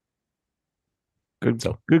 Good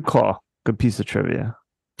So good call. Good piece of trivia.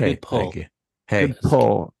 hey, Good pull. thank you. Hey, Good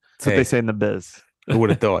pull. That's what they hey, say in the biz. who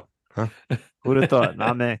would have thought? Huh? Who would have thought?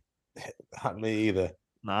 Not me. Not me either.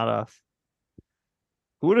 Not us.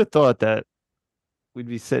 Who would have thought that we'd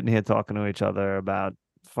be sitting here talking to each other about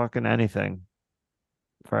fucking anything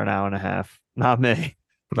for an hour and a half? Not me.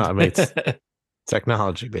 Not me. It's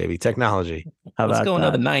technology, baby. Technology. How Let's about go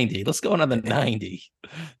another that? 90. Let's go another 90.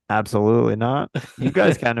 Absolutely not. You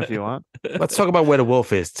guys can if you want. Let's talk about where the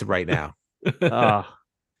wolf is right now. Ah,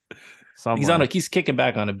 somewhere. He's kicking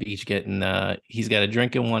back on the beach, getting he's got a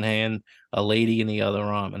drink in one hand, a lady in the other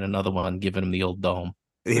arm, and another one giving him the old dome.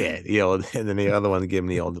 Yeah, the old, and then the other one give him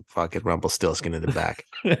the old fucking Rumpelstiltskin in the back.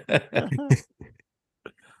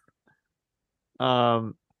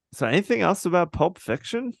 So anything else about Pulp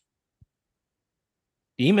Fiction?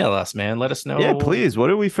 Email us, man. Let us know. Yeah, please. What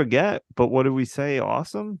did we forget? But what did we say?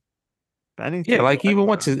 Awesome. Anything? Yeah, like even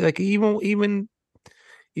what's it, like even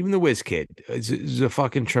the Whiz Kid is a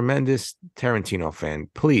fucking tremendous Tarantino fan.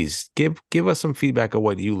 Please give us some feedback of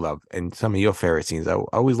what you love and some of your favorite scenes. I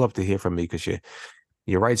always love to hear from you because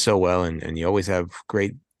you write so well and you always have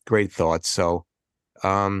great thoughts. So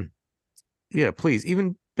yeah, please.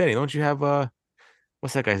 Even Benny, don't you have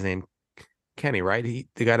what's that guy's name? Kenny, right?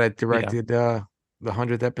 The guy that directed the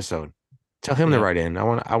 100th episode. Tell him to write in. I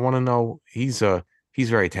want to know, he's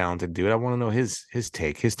very talented dude. I want to know his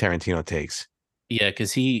Tarantino takes. Yeah,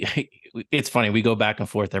 because it's funny. We go back and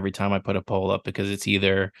forth every time I put a poll up, because it's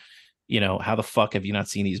either, how the fuck have you not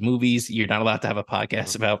seen these movies? You're not allowed to have a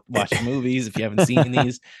podcast about watching movies if you haven't seen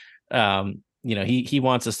these. He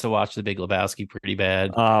wants us to watch The Big Lebowski pretty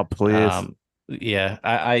bad. Oh, please. Yeah,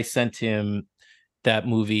 I sent him that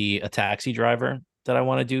movie, A Taxi Driver, that I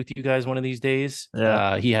want to do with you guys one of these days.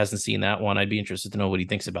 Yeah. He hasn't seen that one. I'd be interested to know what he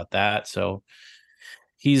thinks about that. So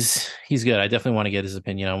he's good. I definitely want to get his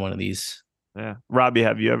opinion on one of these. Yeah. Robbie,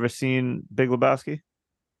 have you ever seen Big Lebowski?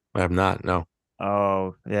 I have not, no.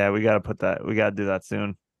 Oh, yeah, we got to do that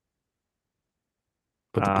soon.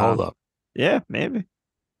 Put the poll up. Yeah, maybe.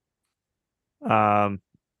 Yeah,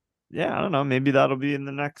 I don't know. Maybe that'll be in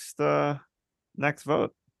the next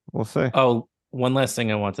vote. We'll see. Oh, one last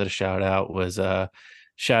thing I wanted to shout out was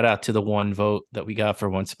shout out to the one vote that we got for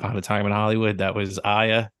Once Upon a Time in Hollywood. That was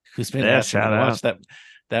Aya, who's been asking me to watch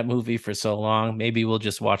that movie for so long. Maybe we'll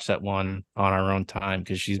just watch that one on our own time,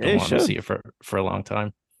 because she's been wanting to see it for a long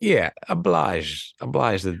time. Yeah, oblige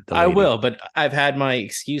the I will, but I've had my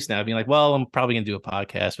excuse now, being like, well, I'm probably gonna do a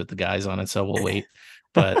podcast with the guys on it, so we'll wait.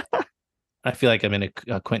 But I feel like I'm in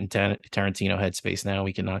a Quentin Tarantino headspace now.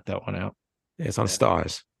 We can knock that one out. Yeah, it's on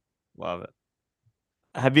Stars. Love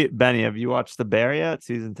it. Benny, have you watched The Bear yet?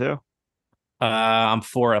 Season 2? I'm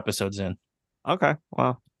 4 episodes in. Okay.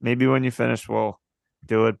 Well, maybe when you finish, we'll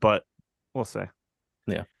do it, but we'll see.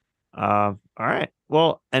 All right.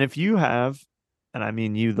 Well, and if you have, and I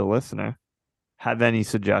mean you, the listener, have any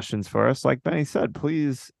suggestions for us, like Benny said,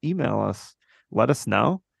 please email us. Let us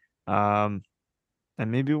know. And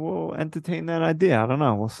maybe we'll entertain that idea. I don't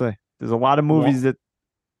know. We'll see. There's a lot of movies that.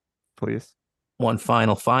 Please. One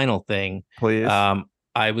final thing. Please.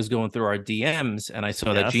 I was going through our DMs and I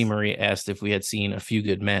saw that G Marie asked if we had seen A Few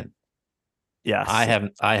Good Men. Yes. I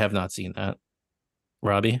have not seen that.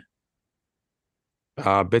 Robbie?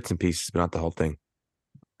 Bits and pieces, but not the whole thing.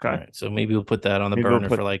 Okay. All right, so maybe we'll put that on the burner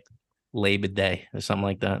for like Labor Day or something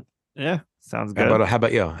like that. Yeah, sounds good. How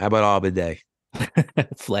about you? How about Arbor Day?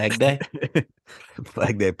 Flag Day?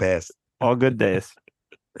 Flag Day passed. All good days.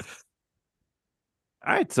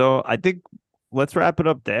 All right, so I think let's wrap it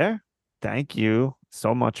up there. Thank you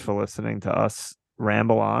so much for listening to us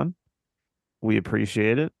ramble on. We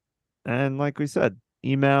appreciate it. And like we said,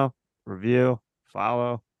 email, review,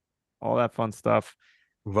 follow, all that fun stuff.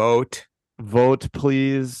 Vote,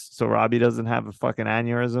 please, so Robbie doesn't have a fucking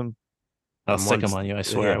aneurysm. I'll stick him on you. I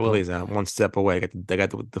swear. Yeah, I will. please. I'm one step away. I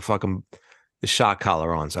got the fucking the shot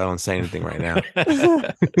collar on, so I don't say anything right now.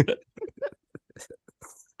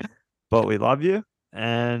 But we love you.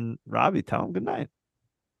 And Robbie, tell him good night.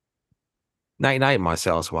 Night,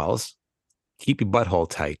 Marcellus Wallace. Keep your butthole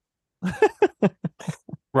tight.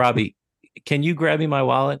 Robbie, can you grab me my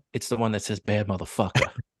wallet? It's the one that says bad motherfucker.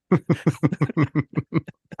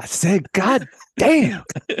 I said, God damn.